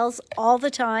sells all the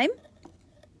time.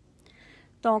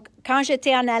 Donc, quand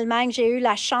j'étais en Allemagne, j'ai eu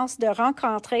la chance de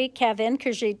rencontrer Kevin,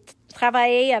 que j'ai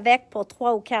travaillé avec pour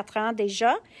 3 ou 4 ans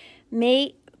déjà.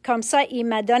 Mais comme ça, il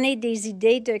m'a donné des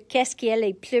idées de qu'est-ce qui est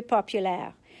les plus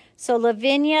populaires. So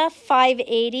Lavinia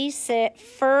 580, c'est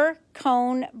Fir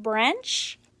Cone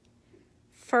Branch.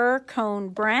 Fir Cone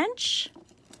Branch.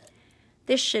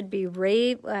 This should be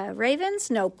ravens.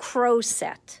 No, crow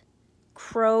set.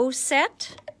 Crow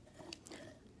set.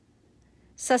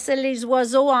 Ça, c'est les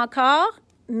oiseaux encore,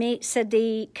 mais c'est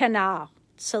des canards.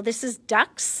 So this is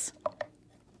ducks.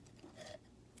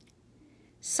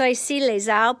 Ça ici, les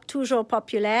arbres, toujours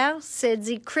populaires, c'est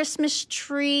du Christmas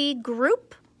Tree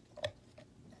Group.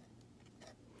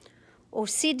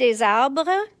 Aussi des arbres,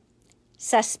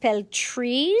 ça s'appelle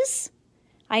trees.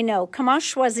 I know, comment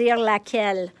choisir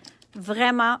laquelle?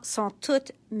 Vraiment, sont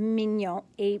toutes mignons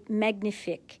et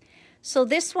magnifiques. So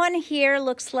this one here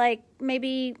looks like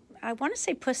maybe, I want to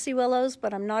say pussy willows,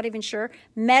 but I'm not even sure.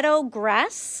 Meadow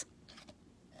grass.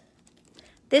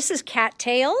 This is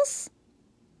cattails.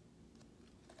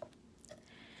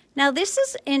 Now, this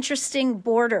is interesting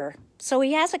border. So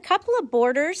he has a couple of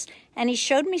borders, and he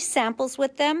showed me samples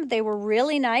with them. They were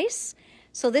really nice.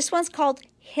 So this one's called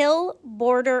Hill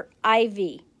Border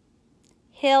Ivy.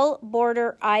 Hill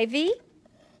Border Ivy.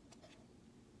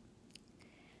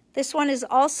 This one is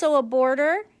also a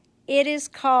border. It is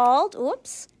called,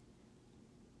 oops,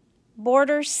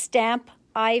 Border Stamp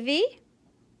Ivy.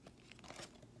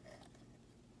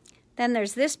 Then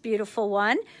there's this beautiful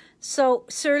one. So,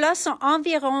 ceux-là sont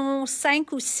environ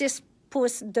 5 ou 6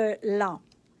 pouces de long.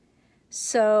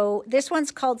 So, this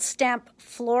one's called Stamp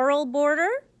Floral Border.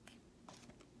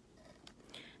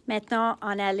 Maintenant,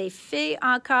 on a les filles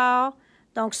encore.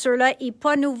 Donc, ceux-là, et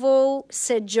pas nouveau,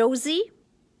 c'est Josie.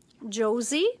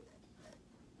 Josie.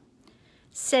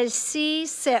 Celle-ci,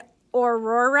 c'est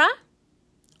Aurora.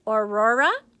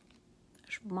 Aurora.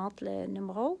 Je vous montre le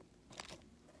numéro.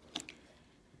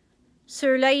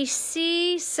 Ceux-là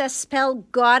ici, ça s'appelle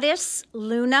Goddess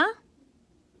Luna.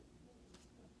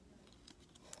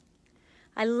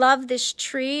 I love this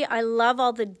tree. I love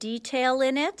all the detail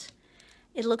in it.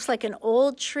 It looks like an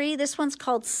old tree. This one's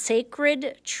called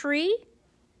Sacred Tree.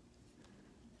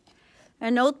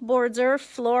 Un autre border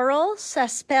floral, ça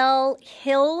s'appelle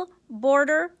Hill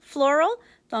Border Floral.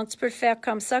 Donc, tu peux le faire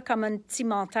comme ça, comme une petite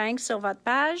montagne sur votre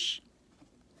page.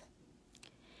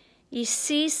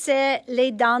 Ici, c'est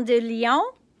les dents de lion.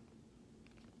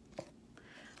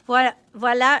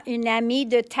 Voilà une amie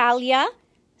de Talia.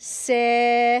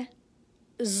 C'est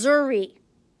Zuri.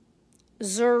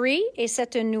 Zuri, et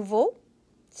c'est un nouveau.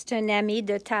 C'est un ami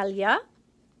de Talia.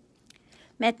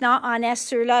 Maintenant, on a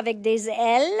ceux-là avec des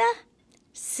ailes.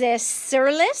 C'est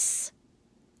Surlis.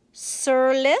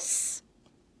 Surlis.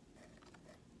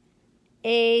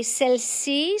 Et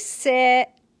celle-ci, c'est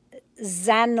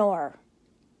Zanor.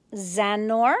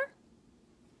 Zanor.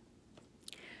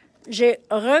 J'ai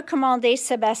recommandé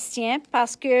Sébastien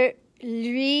parce que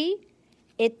lui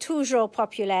est toujours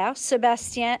populaire.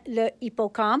 Sébastien, le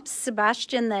hippocampe.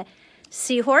 Sebastian, the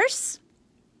seahorse.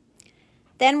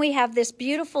 Then we have this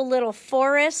beautiful little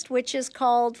forest, which is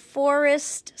called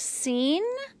Forest Scene.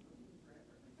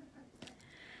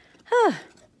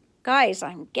 Guys,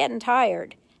 I'm getting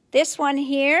tired. This one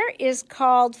here is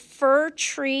called Fir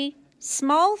Tree,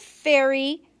 Small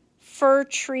Fairy Fir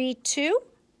Tree 2.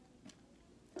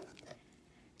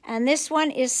 And this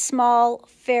one is Small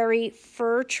Fairy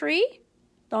Fir Tree.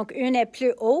 Donc, une est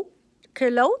plus haut que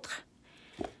l'autre.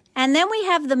 And then we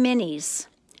have the minis.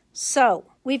 So,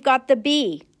 we've got the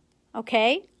bee,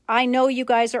 okay? I know you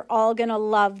guys are all going to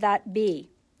love that bee.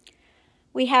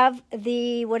 We have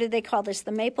the, what do they call this,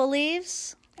 the maple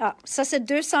leaves? Ah, ça c'est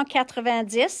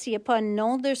 290, il n'y a pas un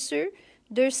nom dessus.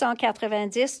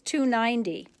 290,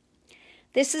 290.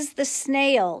 This is the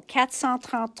snail,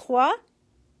 433,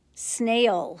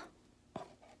 snail.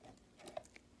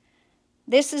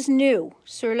 This is new,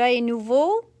 celui-là est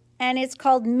nouveau, and it's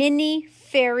called Mini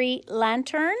Fairy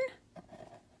Lantern.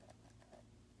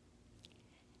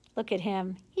 Look at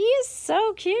him. He is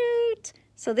so cute.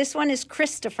 So this one is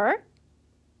Christopher.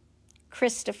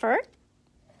 Christopher.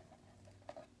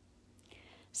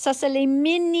 Ça, c'est les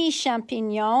mini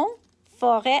champignons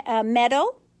forêt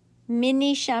meadow.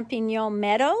 Mini champignon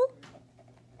meadow.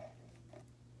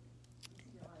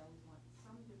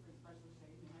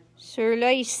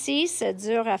 Ceux-là ici, c'est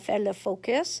dur à faire le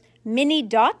focus. Mini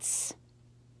dots.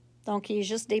 Donc, il y a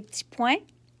juste des petits points.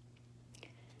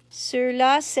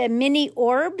 Ceux-là, c'est mini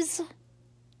orbs.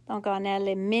 Donc, on a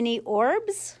les mini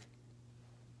orbs.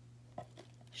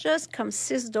 Juste comme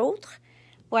 6 d'autres.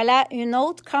 Voilà une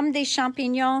autre, comme des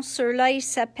champignons. Ceux-là, ils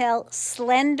s'appellent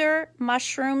Slender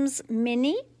Mushrooms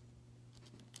Mini.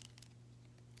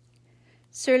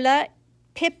 Ceux-là,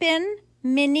 Pippin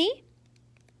Mini.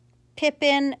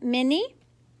 Pippin Mini.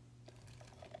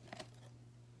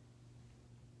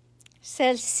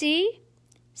 Celle-ci,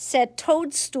 c'est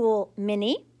Toadstool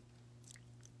Mini.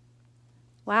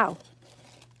 Wow,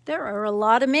 there are a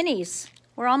lot of minis.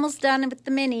 We're almost done with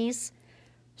the minis.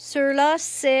 Ceux-là,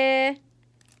 c'est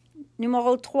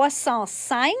numéro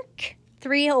 305,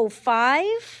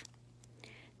 305.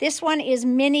 This one is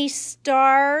Mini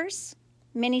Stars.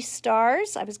 mini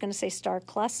stars. I was going to say star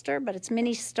cluster, but it's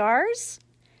mini stars.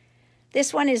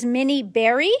 This one is mini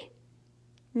berry.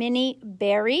 Mini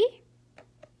berry.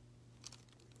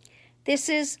 This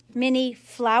is mini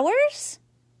flowers.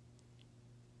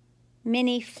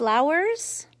 Mini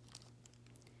flowers.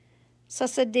 Ça,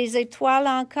 c'est des étoiles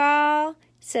encore.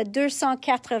 C'est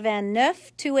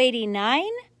 289, 289.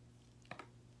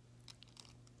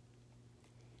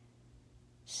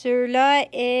 Celui-là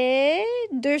est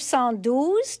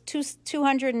 212,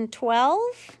 212.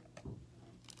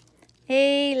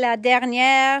 Et la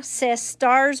dernière, c'est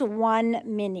Stars One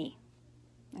Mini.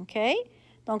 OK?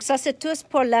 Donc, ça, c'est tous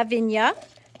pour Lavinia.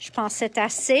 Je pense que c'est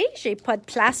assez. Je n'ai pas de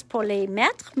place pour les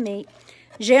mettre, mais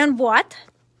j'ai une boîte.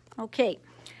 OK.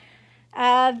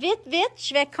 Vite, vite,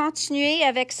 je vais continuer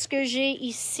avec ce que j'ai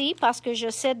ici parce que je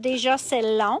sais déjà c'est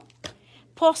long.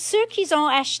 Pour ceux qui ont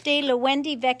acheté le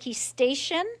Wendy Vecchi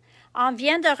Station, on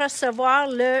vient de recevoir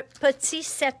le petit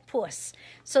 7 pouces.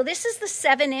 So this is the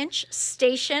 7-inch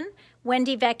station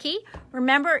Wendy Vecchi.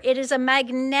 Remember, it is a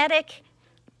magnetic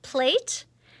plate.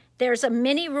 There's a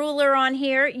mini ruler on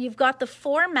here. You've got the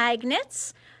 4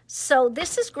 magnets. So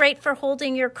this is great for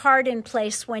holding your card in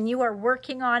place when you are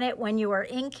working on it, when you are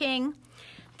inking.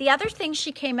 The other thing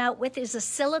she came out with is a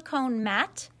silicone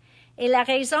mat. Et la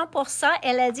raison pour ça,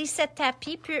 elle a dit cet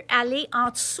tapis peut aller en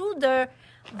dessous de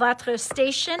votre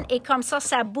station et comme ça,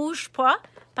 ça ne bouge pas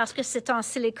parce que c'est en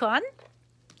silicone.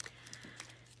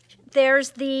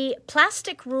 There's the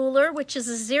plastic ruler, which is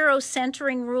a zero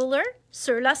centering ruler.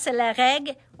 Ceux-là, c'est la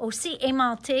règle aussi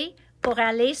aimantée pour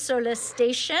aller sur le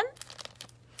station.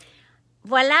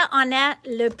 Voilà, on a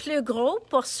le plus gros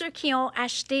pour ceux qui ont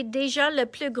acheté déjà le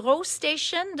plus gros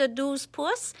station de 12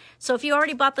 pouces. So if you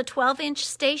already bought the 12-inch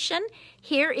station,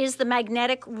 here is the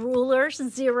magnetic ruler,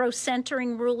 zero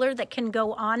centering ruler that can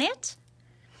go on it.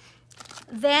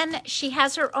 Then she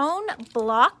has her own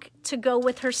block to go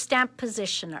with her stamp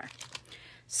positioner.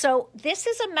 So this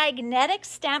is a magnetic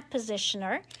stamp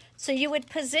positioner. So you would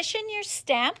position your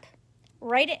stamp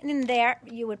right in there.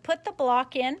 You would put the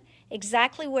block in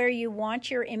exactly where you want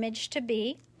your image to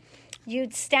be.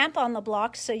 You'd stamp on the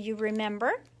block so you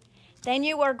remember. Then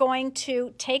you are going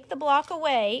to take the block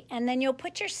away and then you'll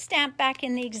put your stamp back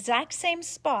in the exact same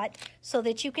spot so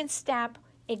that you can stamp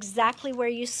exactly where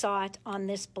you saw it on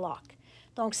this block.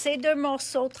 Donc, ces deux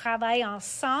morceaux travaillent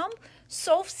ensemble,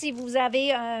 sauf si vous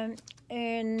avez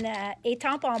une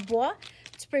étampe en bois.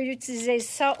 Tu peux utiliser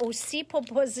ça aussi pour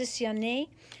positionner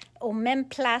aux mêmes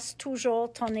places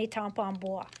toujours ton étampe en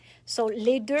bois. So,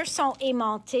 les deux sont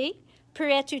aimantés, peut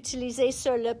être utilisé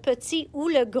sur le petit ou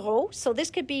le gros. So this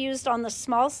could be used on the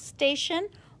small station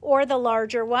or the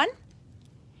larger one.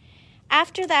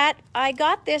 After that, I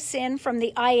got this in from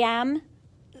the I Am,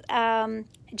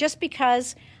 just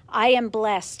because I am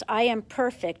blessed, I am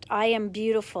perfect, I am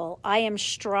beautiful, I am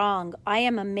strong, I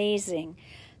am amazing.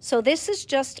 So this is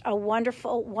just a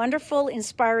wonderful, wonderful,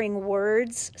 inspiring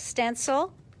words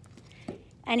stencil.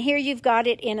 And here you've got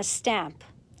it in a stamp.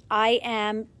 I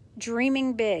am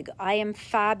dreaming big. I am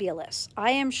fabulous.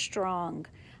 I am strong.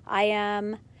 I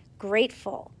am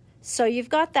grateful. So you've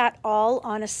got that all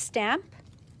on a stamp.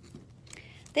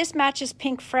 This matches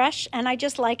Pink Fresh, and I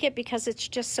just like it because it's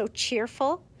just so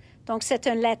cheerful. Donc, c'est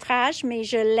un lettrage, mais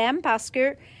je l'aime parce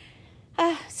que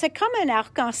c'est comme un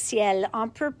arc-en-ciel. On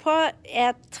ne peut pas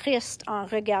être triste en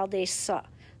regardant ça.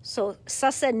 So,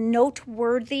 ça, c'est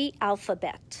Noteworthy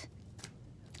Alphabet.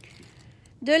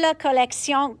 De la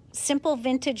collection Simple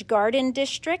Vintage Garden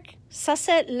District. Ça,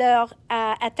 c'est leur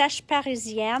attache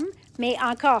parisienne, mais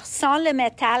encore sans le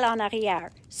métal en arrière.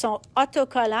 Ils sont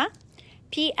autocollants,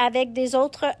 puis avec des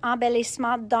autres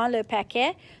embellissements dans le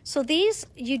paquet. So these,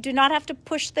 you do not have to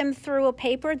push them through a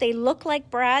paper. They look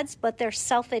like brads, but they're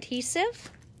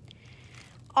self-adhesive.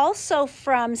 Also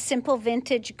from Simple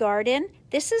Vintage Garden,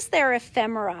 this is their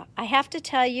ephemera. I have to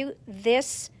tell you,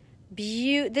 this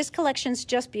collection's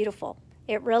just beautiful.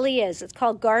 It really is. It's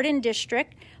called Garden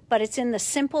District, but it's in the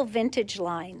Simple Vintage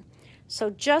line. So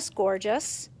just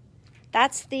gorgeous.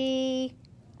 That's the,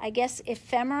 I guess,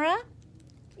 ephemera.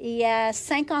 Il y a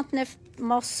 59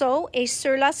 morceaux et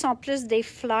ceux-là sont plus des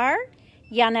fleurs.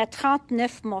 Il y en a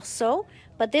 39 morceaux,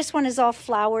 but this one is all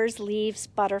flowers, leaves,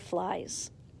 butterflies.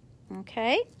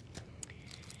 Okay.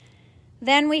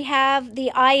 Then we have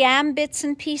the I Am bits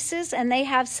and pieces, and they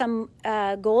have some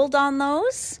gold on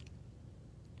those.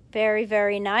 Very,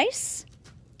 very nice.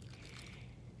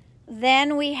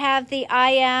 Then we have the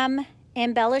I Am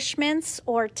embellishments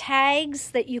or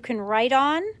tags that you can write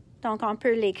on. Donc, on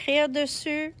peut l'écrire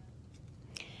dessus.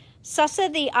 Ça,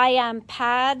 c'est the I Am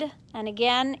pad. And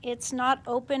again, it's not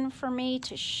open for me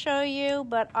to show you,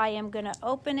 but I am going to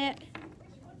open it.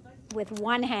 with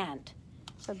one hand.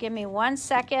 So give me 1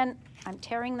 second. I'm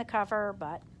tearing the cover,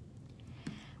 but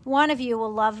one of you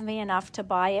will love me enough to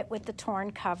buy it with the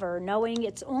torn cover, knowing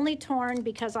it's only torn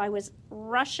because I was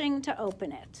rushing to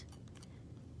open it.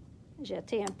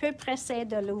 J'étais un peu pressée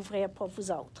de l'ouvrir pour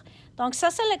vous autres. Donc,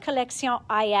 ça, c'est la collection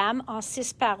I Am en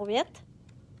 6x8.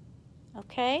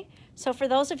 Okay? So for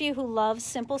those of you who love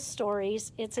simple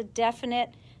stories, it's a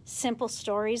definite simple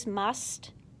stories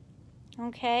must.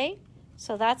 Okay?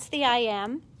 So that's the I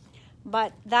Am.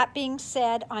 But that being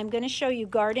said, I'm going to show you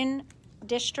Garden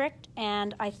District,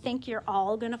 and I think you're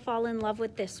all going to fall in love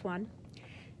with this one.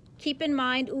 Keep in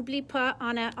mind, n'oublie pas,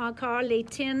 on a encore les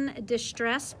tins de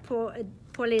stress pour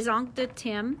les encres de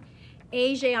Tim.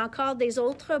 Et j'ai encore des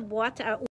autres boîtes à